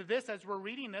answer to this, as we're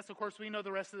reading this, of course we know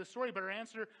the rest of the story, but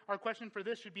our question for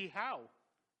this should be how?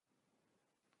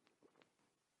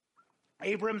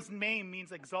 Abram's name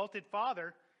means exalted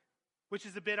father. which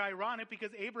is a bit ironic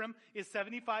because Abram is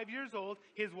 75 years old.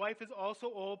 His wife is also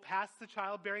old, past the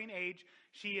childbearing age.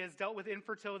 She has dealt with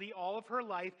infertility all of her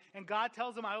life. And God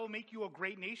tells him, I will make you a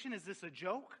great nation. Is this a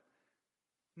joke?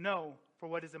 No, for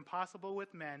what is impossible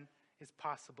with men is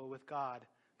possible with God.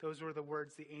 Those were the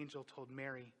words the angel told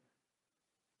Mary.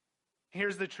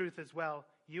 Here's the truth as well.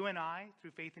 You and I,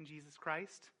 through faith in Jesus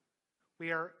Christ,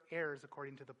 we are heirs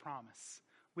according to the promise.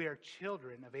 We are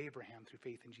children of Abraham through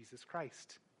faith in Jesus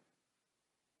Christ.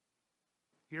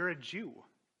 You're a Jew.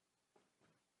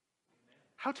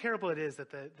 How terrible it is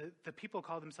that the people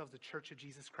call themselves the Church of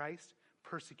Jesus Christ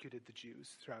persecuted the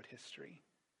Jews throughout history.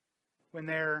 When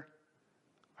they're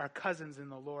our cousins in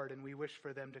the Lord and we wish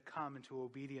for them to come into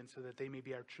obedience so that they may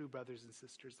be our true brothers and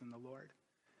sisters in the Lord.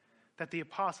 That the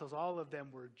apostles, all of them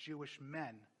were Jewish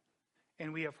men,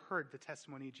 and we have heard the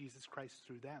testimony of Jesus Christ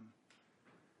through them.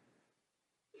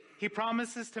 He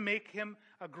promises to make him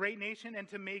a great nation and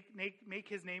to make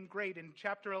his name great. In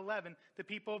chapter 11, the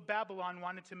people of Babylon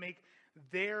wanted to make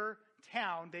their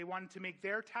town, they wanted to make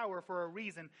their tower for a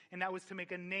reason, and that was to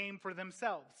make a name for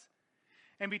themselves.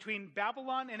 And between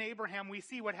Babylon and Abraham, we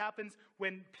see what happens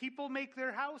when people make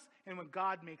their house and when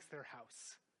God makes their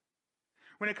house.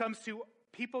 When it comes to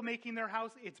people making their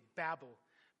house, it's Babel.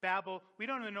 Babel, we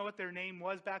don't even know what their name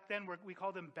was back then. We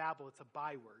call them Babel. It's a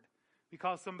byword. We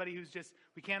call somebody who's just,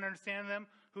 we can't understand them,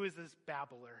 who is this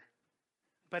babbler?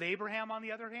 But Abraham, on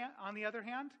the other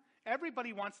hand,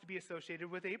 everybody wants to be associated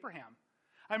with Abraham.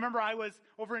 I remember I was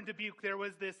over in Dubuque. There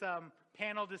was this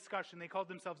panel discussion. They called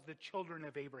themselves the Children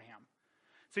of Abraham.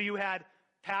 So you had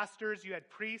pastors, you had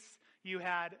priests, you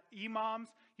had imams,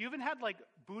 you even had like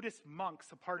Buddhist monks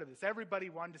a part of this. Everybody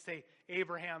wanted to say,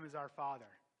 Abraham is our father.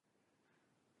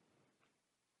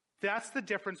 That's the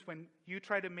difference when you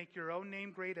try to make your own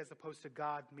name great as opposed to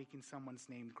God making someone's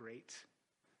name great.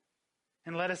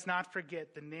 And let us not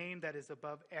forget the name that is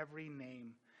above every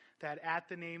name, that at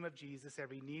the name of Jesus,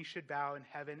 every knee should bow in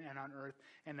heaven and on earth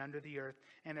and under the earth,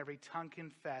 and every tongue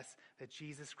confess that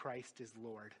Jesus Christ is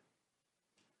Lord.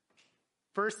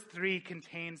 Verse 3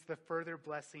 contains the further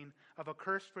blessing of a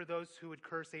curse for those who would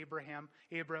curse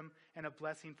Abram, and a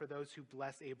blessing for those who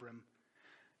bless Abram.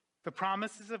 The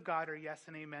promises of God are yes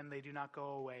and amen. They do not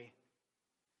go away.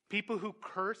 People who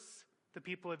curse the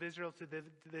people of Israel to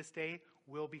this day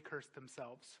will be cursed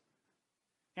themselves.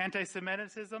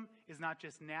 Anti-Semitism is not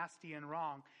just nasty and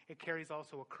wrong. It carries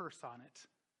also a curse on it.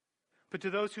 But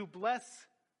to those who bless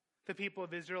the people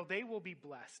of Israel, they will be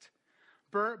blessed.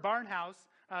 Barnhouse,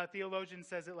 theologian,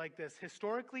 says it like this: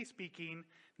 historically speaking,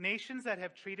 nations that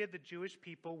have treated the Jewish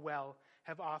people well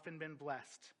have often been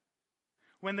blessed.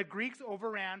 When the Greeks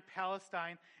overran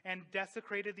Palestine and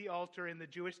desecrated the altar in the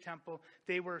Jewish temple,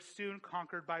 they were soon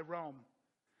conquered by Rome.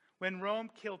 When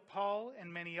Rome killed Paul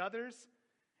and many others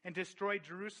and destroyed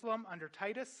Jerusalem under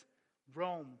Titus,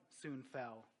 Rome soon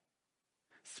fell.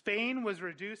 Spain was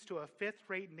reduced to a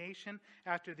fifth-rate nation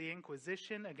after the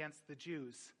Inquisition against the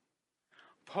Jews.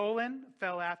 Poland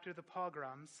fell after the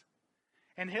pogroms,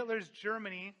 and Hitler's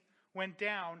Germany went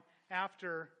down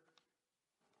after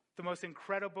the most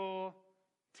incredible,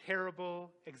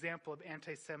 terrible example of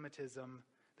anti-Semitism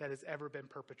that has ever been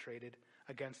perpetrated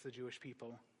against the Jewish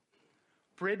people.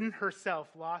 Britain herself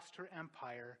lost her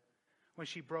empire when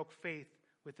she broke faith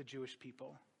with the Jewish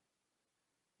people.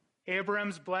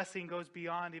 Abraham's blessing goes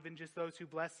beyond even just those who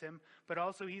bless him, but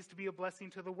also he's to be a blessing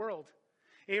to the world.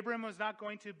 Abraham was not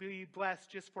going to be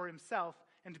blessed just for himself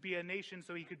and to be a nation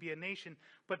so he could be a nation,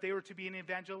 but they were to be an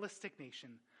evangelistic nation.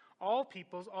 All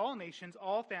peoples, all nations,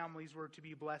 all families were to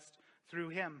be blessed through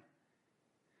him.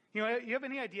 You have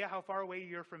any idea how far away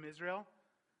you're from Israel?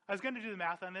 I was going to do the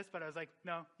math on this, but I was like,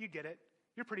 no, you get it.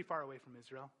 You're pretty far away from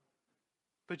Israel.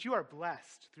 But you are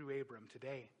blessed through Abram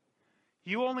today.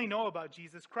 You only know about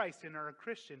Jesus Christ and are a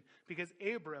Christian because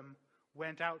Abram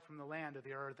went out from the land of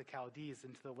the Ur of the Chaldees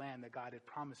into the land that God had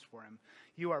promised for him.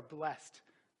 You are blessed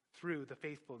through the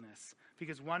faithfulness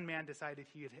because one man decided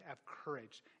he would have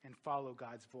courage and follow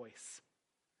God's voice.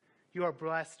 You are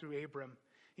blessed through Abram.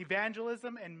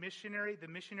 Evangelism and the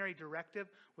missionary directive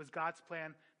was God's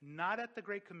plan, not at the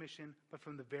Great Commission, but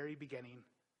from the very beginning.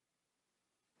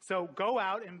 So go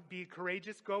out and be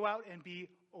courageous. Go out and be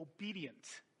obedient.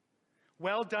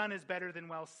 Well done is better than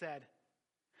well said.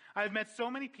 I've met so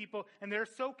many people, and they're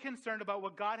so concerned about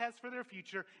what God has for their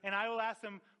future, and I will ask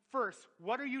them first,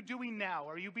 what are you doing now?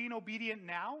 Are you being obedient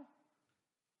now?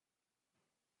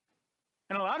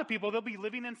 And a lot of people, they'll be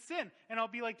living in sin, and I'll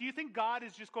be like, do you think God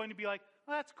is just going to be like,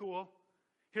 well, that's cool.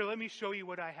 Here, let me show you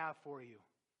what I have for you.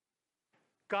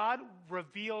 God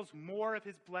reveals more of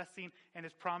his blessing and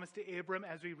his promise to Abram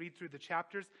as we read through the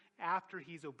chapters after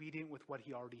he's obedient with what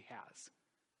he already has.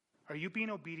 Are you being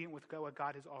obedient with what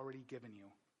God has already given you?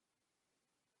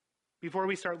 Before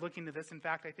we start looking at this, in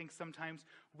fact, I think sometimes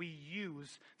we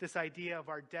use this idea of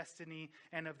our destiny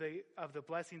and of the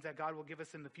blessings that God will give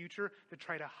us in the future to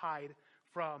try to hide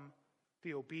from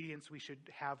the obedience we should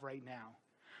have right now.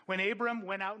 When Abram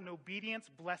went out in obedience,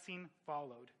 blessing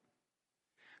followed.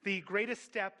 The greatest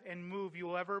step and move you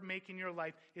will ever make in your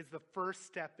life is the first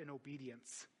step in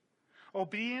obedience.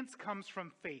 Obedience comes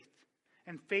from faith,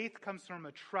 and faith comes from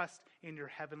a trust in your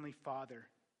heavenly Father.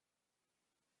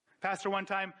 Pastor, one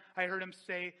time I heard him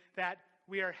say that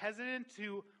we are hesitant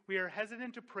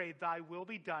to pray, "Thy will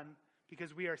be done,"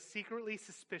 because we are secretly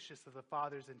suspicious of the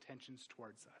Father's intentions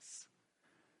towards us.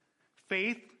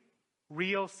 Faith,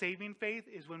 real saving faith,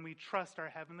 is when we trust our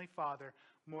Heavenly Father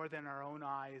more than our own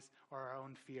eyes or our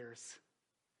own fears.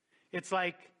 It's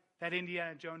like that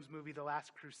Indiana Jones movie, The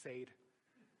Last Crusade.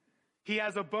 He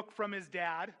has a book from his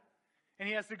dad, and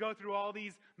he has to go through all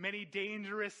these many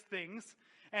dangerous things.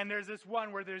 And there's this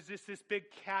one where there's just this big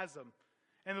chasm.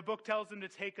 And the book tells him to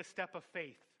take a step of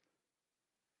faith.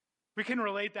 We can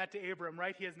relate that to Abram,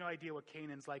 right? He has no idea what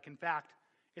Canaan's like. In fact,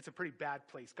 it's a pretty bad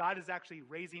place. God is actually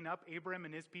raising up Abram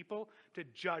and his people to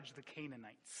judge the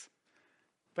Canaanites.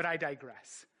 But I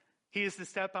digress. He is to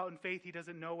step out in faith. He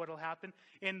doesn't know what will happen.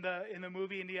 In the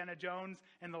movie Indiana Jones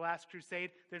and The Last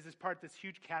Crusade, there's this part, this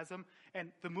huge chasm.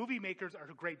 And the movie makers are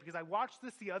great because I watched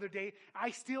this the other day.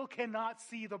 I still cannot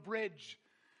see the bridge.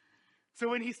 So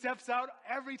when he steps out,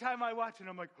 every time I watch it,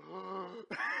 I'm like, oh.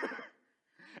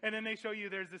 And then they show you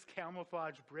there's this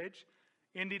camouflage bridge.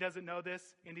 Indy doesn't know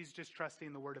this. Indy's just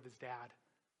trusting the word of his dad.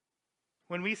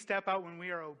 When we step out, when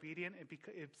we are obedient,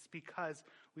 it's because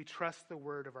we trust the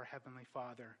word of our Heavenly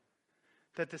Father.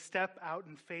 That to step out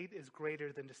in faith is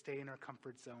greater than to stay in our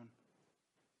comfort zone.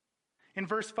 In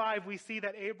verse 5, we see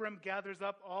that Abram gathers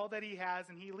up all that he has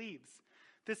and he leaves.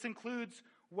 This includes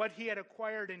what he had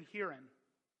acquired in Haran.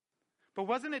 But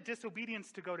wasn't it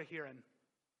disobedience to go to Haran?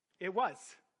 It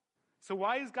was. So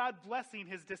why is God blessing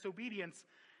his disobedience?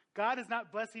 God is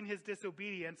not blessing his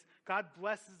disobedience. God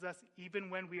blesses us even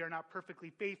when we are not perfectly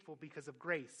faithful because of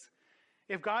grace.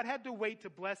 If God had to wait to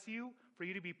bless you for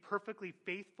you to be perfectly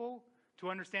faithful, to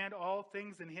understand all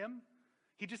things in him,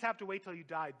 he'd just have to wait till you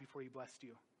died before he blessed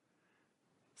you.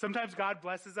 Sometimes God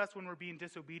blesses us when we're being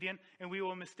disobedient, and we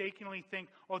will mistakenly think,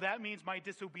 oh, that means my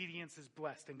disobedience is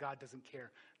blessed, and God doesn't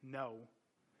care. No.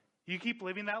 You keep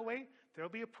living that way, there'll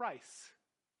be a price.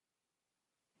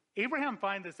 Abraham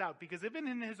finds this out, because even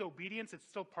in his obedience, it's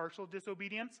still partial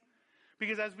disobedience.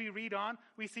 Because as we read on,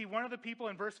 we see one of the people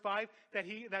in verse 5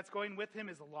 that's going with him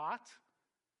is Lot.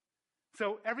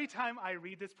 So every time I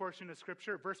read this portion of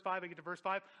Scripture, verse 5, I get to verse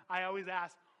 5, I always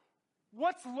ask,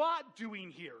 what's Lot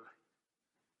doing here?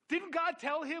 Didn't God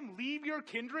tell him, leave your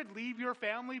kindred, leave your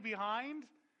family behind?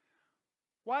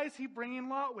 Why is he bringing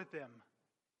Lot with him?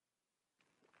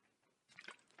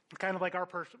 Kind of like our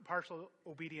partial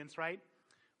obedience, right?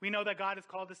 We know that God has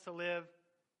called us to live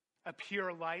a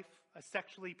pure life, a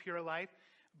sexually pure life,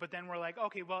 but then we're like,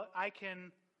 okay, well, I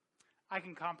can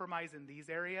compromise in these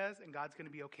areas, and God's going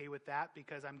to be okay with that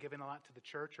because I'm giving a lot to the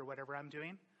church or whatever I'm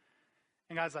doing.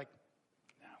 And God's like,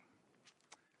 no.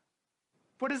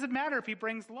 What does it matter if he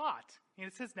brings Lot?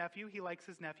 It's his nephew. He likes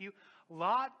his nephew.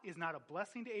 Lot is not a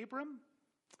blessing to Abram.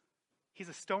 He's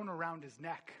a stone around his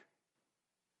neck.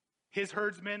 His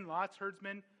herdsmen, Lot's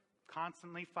herdsmen,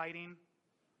 constantly fighting.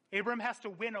 Abram has to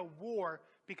win a war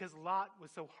because Lot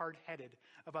was so hard-headed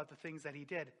about the things that he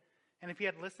did. And if he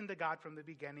had listened to God from the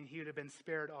beginning, he would have been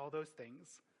spared all those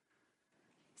things.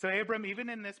 So Abram, even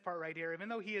in this part right here, even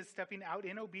though he is stepping out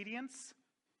in obedience,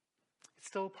 it's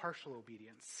still partial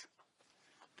obedience.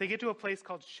 They get to a place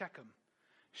called Shechem.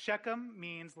 Shechem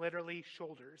means literally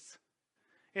shoulders.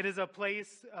 It is a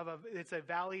place it's a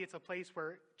valley, it's a place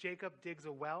where Jacob digs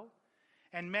a well.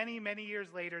 And many, many years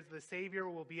later, the Savior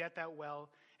will be at that well,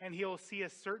 and he'll see a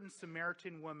certain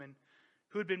Samaritan woman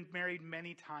who had been married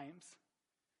many times.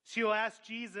 She'll ask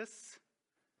Jesus,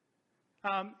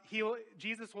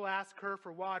 Jesus will ask her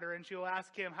for water, and she'll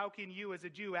ask him, how can you as a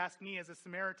Jew ask me as a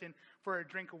Samaritan for a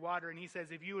drink of water? And he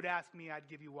says, if you would ask me, I'd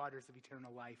give you waters of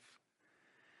eternal life.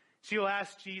 She'll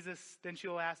ask Jesus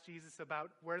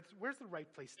about where's the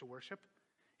right place to worship?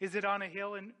 Is it on a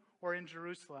hill or in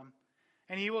Jerusalem?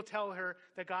 And he will tell her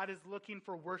that God is looking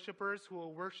for worshipers who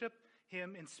will worship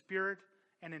him in spirit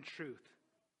and in truth.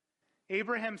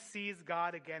 Abraham sees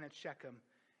God again at Shechem,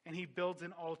 and he builds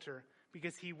an altar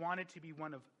because he wanted to be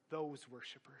one of those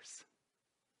worshipers.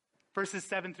 Verses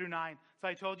 7 through 9. So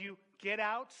I told you, get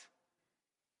out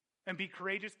and be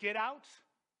courageous. Get out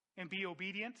and be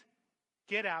obedient.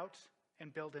 Get out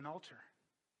and build an altar.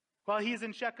 While he is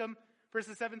in Shechem,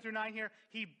 Verses 7 through 9 here,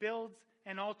 he builds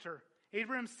an altar.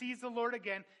 Abraham sees the Lord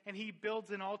again, and he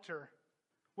builds an altar.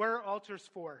 What are altars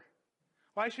for?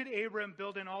 Why should Abraham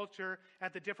build an altar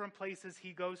at the different places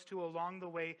he goes to along the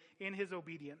way in his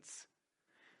obedience?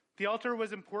 The altar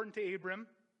was important to Abraham,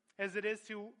 as it is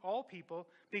to all people,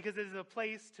 because it is a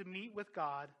place to meet with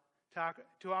God,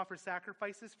 to offer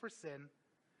sacrifices for sin,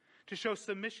 to show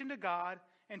submission to God,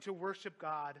 and to worship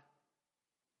God.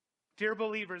 Dear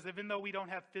believers, even though we don't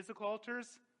have physical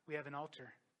altars, we have an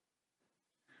altar.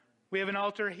 We have an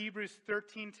altar, Hebrews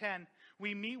 13:10.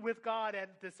 We meet with God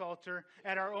at this altar,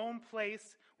 at our own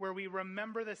place, where we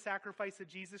remember the sacrifice that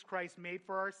Jesus Christ made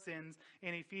for our sins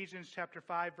in Ephesians chapter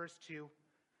 5, verse 2.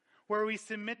 Where we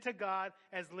submit to God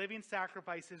as living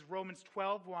sacrifices, Romans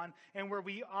 12:1, and where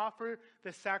we offer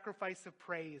the sacrifice of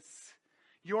praise.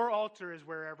 Your altar is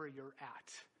wherever you're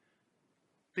at,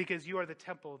 because you are the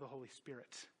temple of the Holy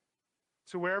Spirit.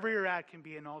 So wherever you're at can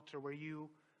be an altar where you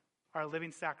are a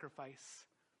living sacrifice,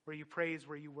 where you praise,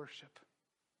 where you worship.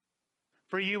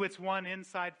 For you, it's one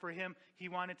inside. For him, he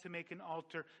wanted to make an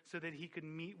altar so that he could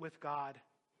meet with God.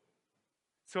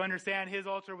 So understand, his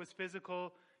altar was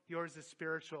physical, yours is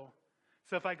spiritual.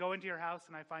 So if I go into your house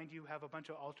and I find you have a bunch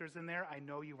of altars in there, I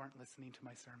know you weren't listening to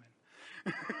my sermon.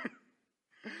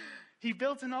 He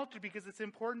builds an altar because it's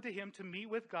important to him to meet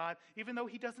with God, even though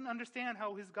he doesn't understand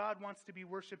how his God wants to be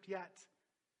worshipped yet.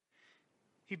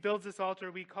 He builds this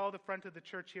altar. We call the front of the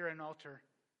church here an altar.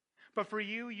 But for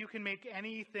you, you can make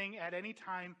anything at any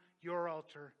time your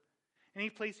altar. Any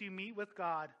place you meet with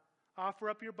God, offer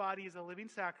up your body as a living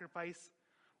sacrifice,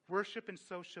 worship and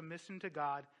show submission to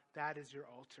God. That is your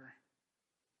altar.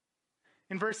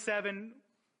 In verse 7,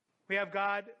 we have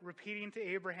God repeating to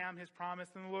Abraham his promise.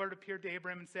 And the Lord appeared to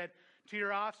Abraham and said, "To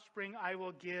your offspring I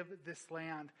will give this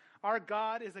land." Our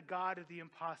God is a God of the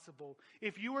impossible.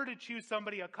 If you were to choose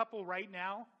somebody, a couple right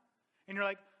now, and you're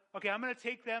like, okay, I'm going to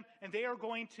take them, and they are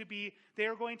going to be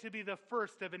the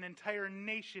first of an entire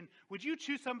nation. Would you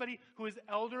choose somebody who is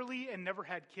elderly and never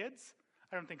had kids?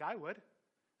 I don't think I would.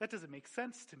 That doesn't make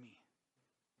sense to me.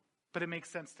 But it makes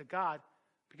sense to God,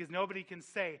 because nobody can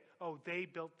say, oh, they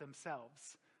built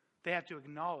themselves. They have to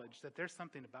acknowledge that there's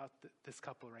something about this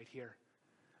couple right here.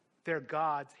 Their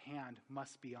God's hand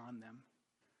must be on them.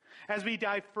 As we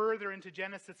dive further into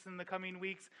Genesis in the coming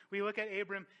weeks, we look at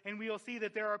Abram and we will see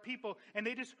that there are people, and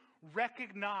they just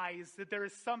recognize that there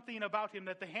is something about him,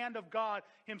 that the hand of God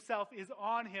himself is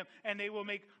on him, and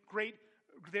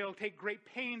they'll take great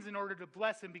pains in order to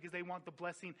bless him because they want the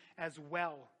blessing as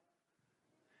well.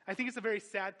 I think it's a very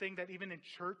sad thing that even in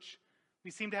church,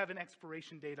 we seem to have an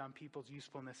expiration date on people's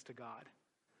usefulness to God.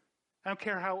 I don't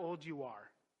care how old you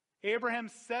are.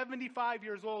 Abraham's 75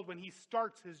 years old when he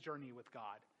starts his journey with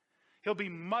God. He'll be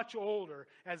much older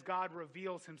as God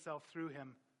reveals himself through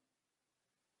him.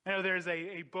 I know there's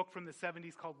a book from the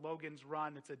 70s called Logan's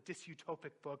Run. It's a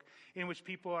dystopic book in which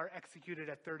people are executed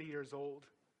at 30 years old.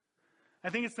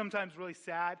 I think it's sometimes really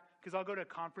sad because I'll go to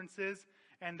conferences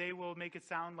and they will make it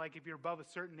sound like if you're above a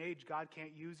certain age, God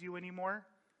can't use you anymore.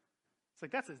 It's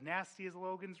like, that's as nasty as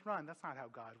Logan's Run. That's not how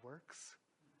God works.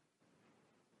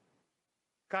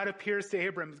 God appears to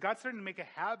Abram. God's starting to make a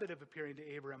habit of appearing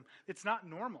to Abram. It's not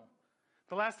normal.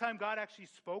 The last time God actually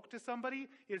spoke to somebody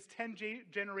is 10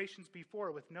 generations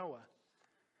before with Noah.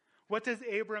 What does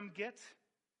Abram get?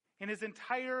 In his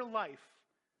entire life,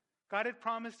 God had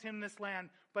promised him this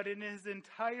land, but in his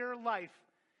entire life,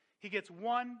 he gets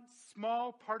one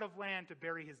small part of land to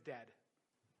bury his dead.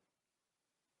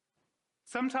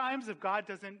 Sometimes if God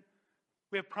doesn't,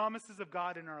 we have promises of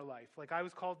God in our life. Like I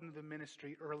was called into the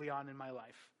ministry early on in my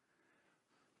life.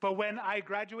 But when I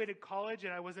graduated college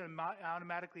and I wasn't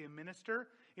automatically a minister,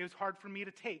 it was hard for me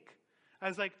to take. I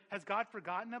was like, has God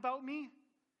forgotten about me?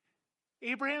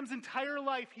 Abraham's entire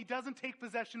life, he doesn't take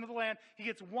possession of the land. He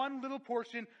gets one little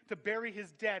portion to bury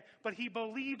his dead. But he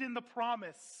believed in the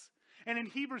promise. And in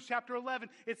Hebrews chapter 11,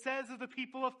 it says of the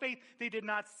people of faith, they did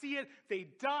not see it. They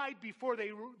died before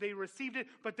they received it,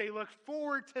 but they looked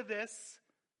forward to this.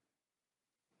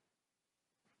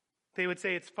 They would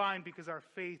say it's fine because our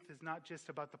faith is not just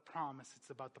about the promise, it's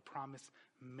about the promise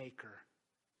maker.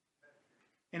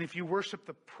 And if you worship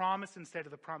the promise instead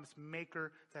of the promise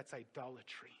maker, that's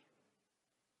idolatry.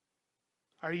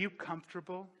 Are you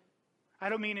comfortable? I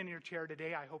don't mean in your chair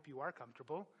today. I hope you are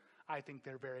comfortable. I think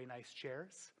they're very nice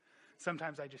chairs.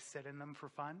 Sometimes I just sit in them for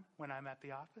fun when I'm at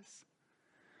the office.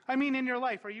 I mean in your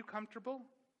life, are you comfortable?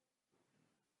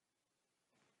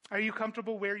 Are you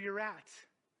comfortable where you're at?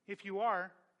 If you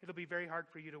are, it'll be very hard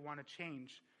for you to want to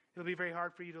change. It'll be very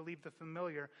hard for you to leave the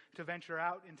familiar, to venture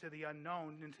out into the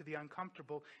unknown, into the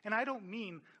uncomfortable. And I don't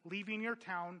mean leaving your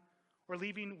town or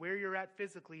leaving where you're at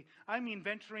physically. I mean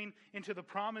venturing into the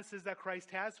promises that Christ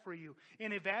has for you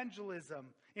in evangelism,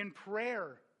 in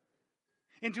prayer,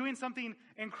 in doing something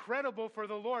incredible for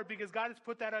the Lord, because God has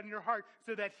put that on your heart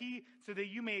so that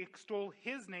you may extol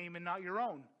his name and not your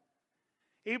own.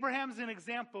 Abraham's an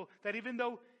example that even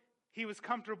though he was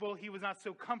comfortable, he was not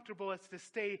so comfortable as to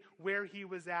stay where he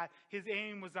was at. His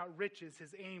aim was not riches,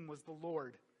 his aim was the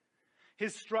Lord.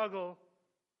 His struggle,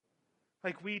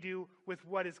 like we do, with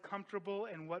what is comfortable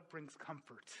and what brings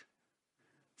comfort.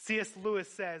 C.S. Lewis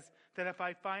says that if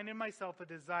I find in myself a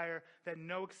desire that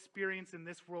no experience in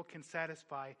this world can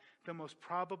satisfy, the most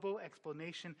probable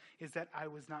explanation is that I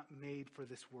was not made for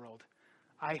this world.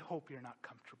 I hope you're not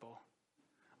comfortable.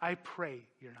 I pray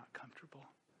you're not comfortable.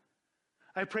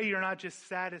 I pray you're not just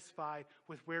satisfied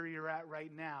with where you're at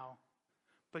right now,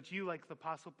 but you, like the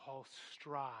Apostle Paul,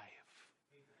 strive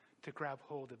to grab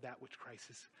hold of that which Christ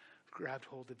has grabbed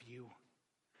hold of you.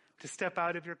 To step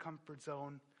out of your comfort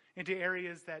zone into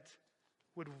areas that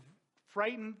would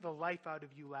frighten the life out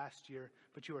of you last year,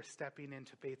 but you are stepping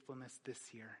into faithfulness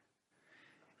this year.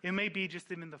 It may be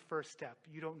just in the first step.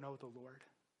 You don't know the Lord.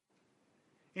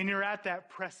 And you're at that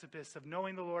precipice of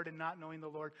knowing the Lord and not knowing the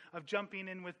Lord, of jumping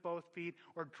in with both feet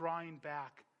or drawing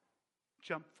back.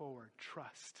 Jump forward.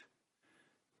 Trust.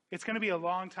 It's going to be a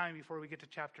long time before we get to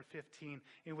chapter 15,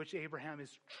 in which Abraham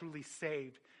is truly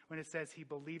saved, when it says he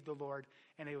believed the Lord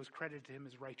and it was credited to him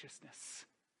as righteousness.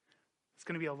 It's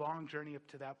going to be a long journey up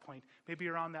to that point. Maybe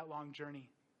you're on that long journey.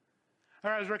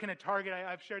 I was working at Target.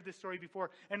 I've shared this story before.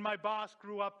 And my boss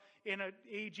grew up in an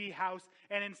AG house.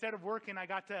 And instead of working, I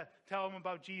got to tell him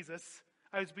about Jesus.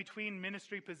 I was between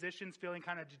ministry positions, feeling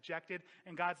kind of dejected.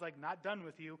 And God's like, not done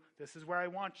with you. This is where I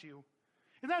want you.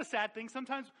 Isn't that a sad thing?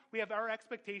 Sometimes we have our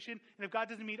expectation. And if God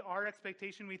doesn't meet our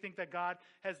expectation, we think that God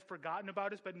has forgotten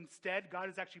about us. But instead, God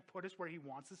has actually put us where he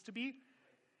wants us to be.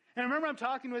 And I remember I'm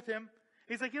talking with him.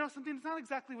 He's like, something, it's not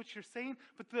exactly what you're saying,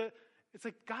 but it's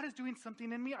like God is doing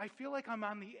something in me. I feel like I'm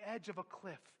on the edge of a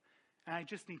cliff, and I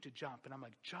just need to jump. And I'm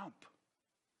like, jump.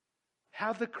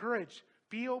 Have the courage.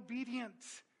 Be obedient.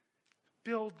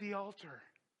 Build the altar.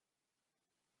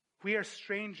 We are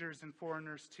strangers and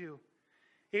foreigners too.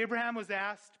 Abraham was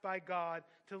asked by God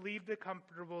to leave the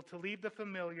comfortable, to leave the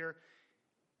familiar.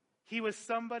 He was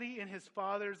somebody in his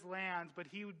father's lands, but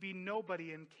he would be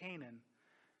nobody in Canaan.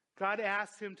 God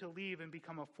asked him to leave and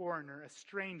become a foreigner, a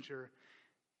stranger.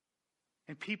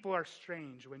 And people are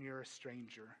strange when you're a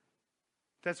stranger.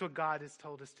 That's what God has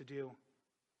told us to do.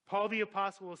 Paul the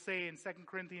Apostle will say in 2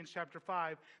 Corinthians chapter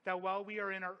 5 that while we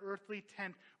are in our earthly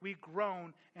tent, we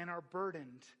groan and are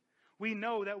burdened. We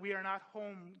know that we are not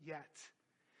home yet.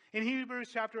 In Hebrews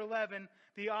chapter 11,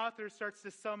 the author starts to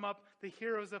sum up the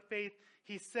heroes of faith.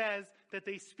 He says that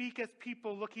they speak as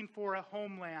people looking for a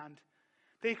homeland.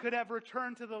 They could have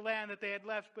returned to the land that they had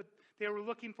left, but they were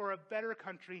looking for a better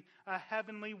country, a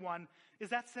heavenly one.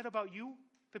 Is that said about you,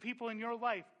 the people in your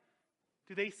life?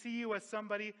 Do they see you as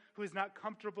somebody who is not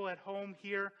comfortable at home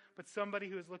here, but somebody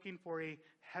who is looking for a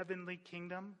heavenly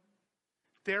kingdom?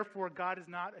 Therefore, God is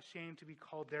not ashamed to be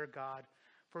called their God,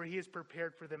 for he has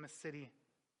prepared for them a city.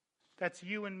 That's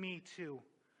you and me too.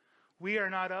 We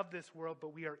are not of this world,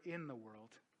 but we are in the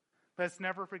world. Let's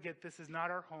never forget this is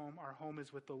not our home. Our home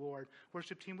is with the Lord.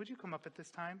 Worship team, would you come up at this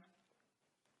time?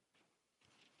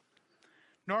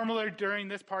 Normally during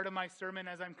this part of my sermon,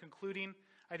 as I'm concluding,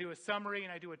 I do a summary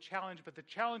and I do a challenge, but the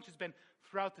challenge has been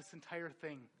throughout this entire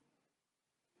thing.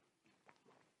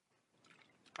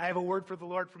 I have a word for the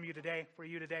Lord for you today.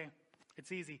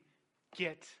 It's easy.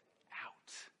 Get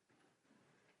out.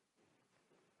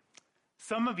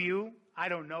 Some of you, I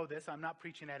don't know this. I'm not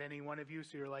preaching at any one of you,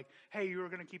 so you're like, hey, you were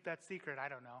going to keep that secret. I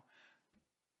don't know.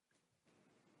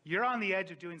 You're on the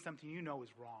edge of doing something you know is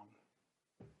wrong.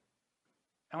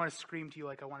 I want to scream to you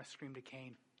like I want to scream to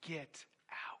Cain. Get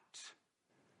out.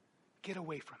 Get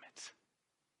away from it.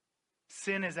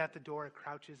 Sin is at the door. It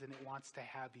crouches and it wants to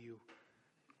have you.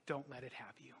 Don't let it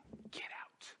have you. Get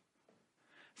out.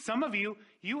 Some of you,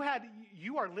 you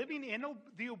are living in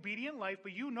the obedient life,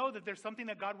 but you know that there's something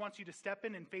that God wants you to step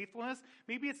in faithfulness.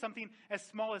 Maybe it's something as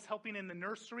small as helping in the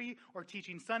nursery or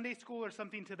teaching Sunday school or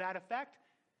something to that effect.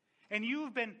 And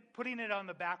you've been putting it on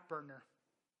the back burner.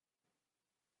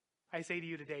 I say to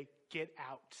you today, get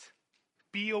out.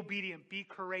 Be obedient. Be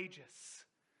courageous.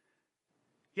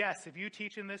 Yes, if you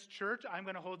teach in this church, I'm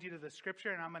going to hold you to the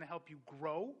scripture and I'm going to help you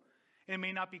grow. It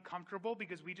may not be comfortable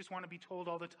because we just want to be told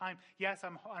all the time, yes,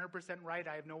 I'm 100% right,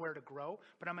 I have nowhere to grow,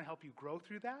 but I'm going to help you grow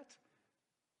through that.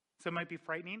 So it might be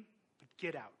frightening, but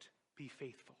get out. Be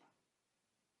faithful.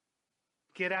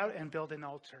 Get out and build an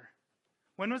altar.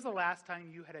 When was the last time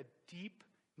you had a deep,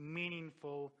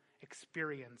 meaningful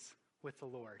experience with the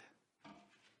Lord.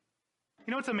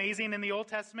 You know what's amazing in the Old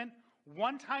Testament?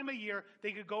 One time a year,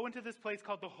 they could go into this place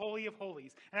called the Holy of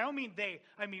Holies. And I don't mean they,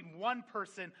 I mean one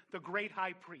person, the great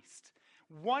high priest.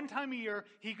 One time a year,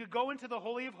 he could go into the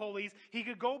Holy of Holies. He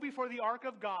could go before the Ark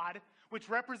of God, which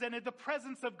represented the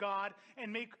presence of God,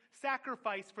 and make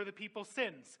sacrifice for the people's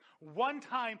sins. One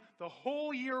time, the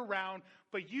whole year round.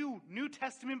 But you, New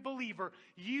Testament believer,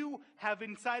 you have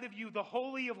inside of you the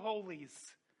Holy of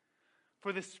Holies,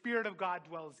 for the Spirit of God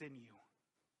dwells in you.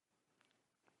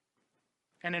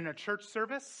 And in a church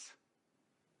service,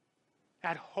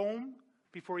 at home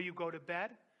before you go to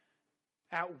bed,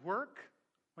 at work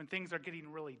when things are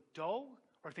getting really dull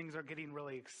or things are getting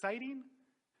really exciting,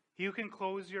 you can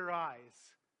close your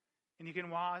eyes and you can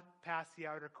walk past the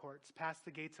outer courts, past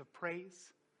the gates of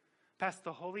praise, past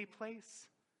the holy place,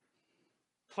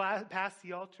 past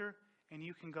the altar, and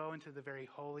you can go into the very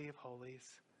Holy of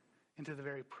Holies, into the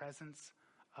very presence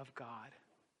of God.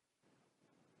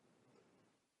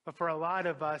 But for a lot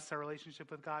of us, our relationship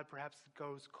with God perhaps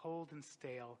goes cold and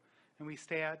stale, and we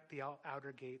stay at the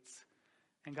outer gates,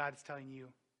 and God is telling you,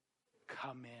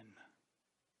 come in.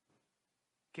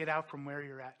 Get out from where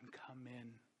you're at and come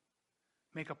in.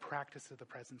 Make a practice of the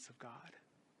presence of God.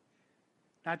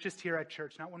 Not just here at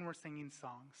church, not when we're singing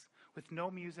songs. With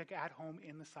no music, at home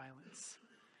in the silence,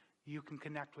 you can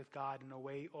connect with God in a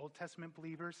way Old Testament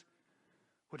believers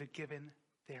would have given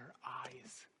their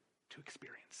eyes to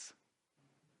experience.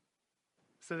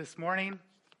 So this morning,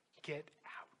 get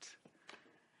out.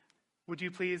 Would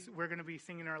you please, we're going to be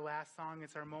singing our last song.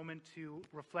 It's our moment to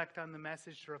reflect on the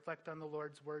message, to reflect on the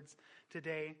Lord's words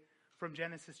today from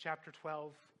Genesis chapter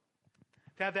 12.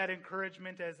 To have that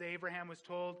encouragement, as Abraham was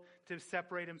told, to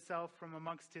separate himself from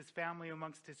amongst his family,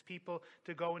 amongst his people,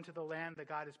 to go into the land that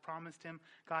God has promised him.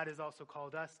 God has also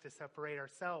called us to separate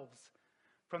ourselves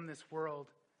from this world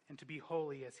and to be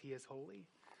holy as he is holy.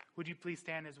 Would you please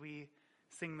stand as we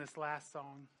sing this last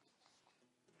song?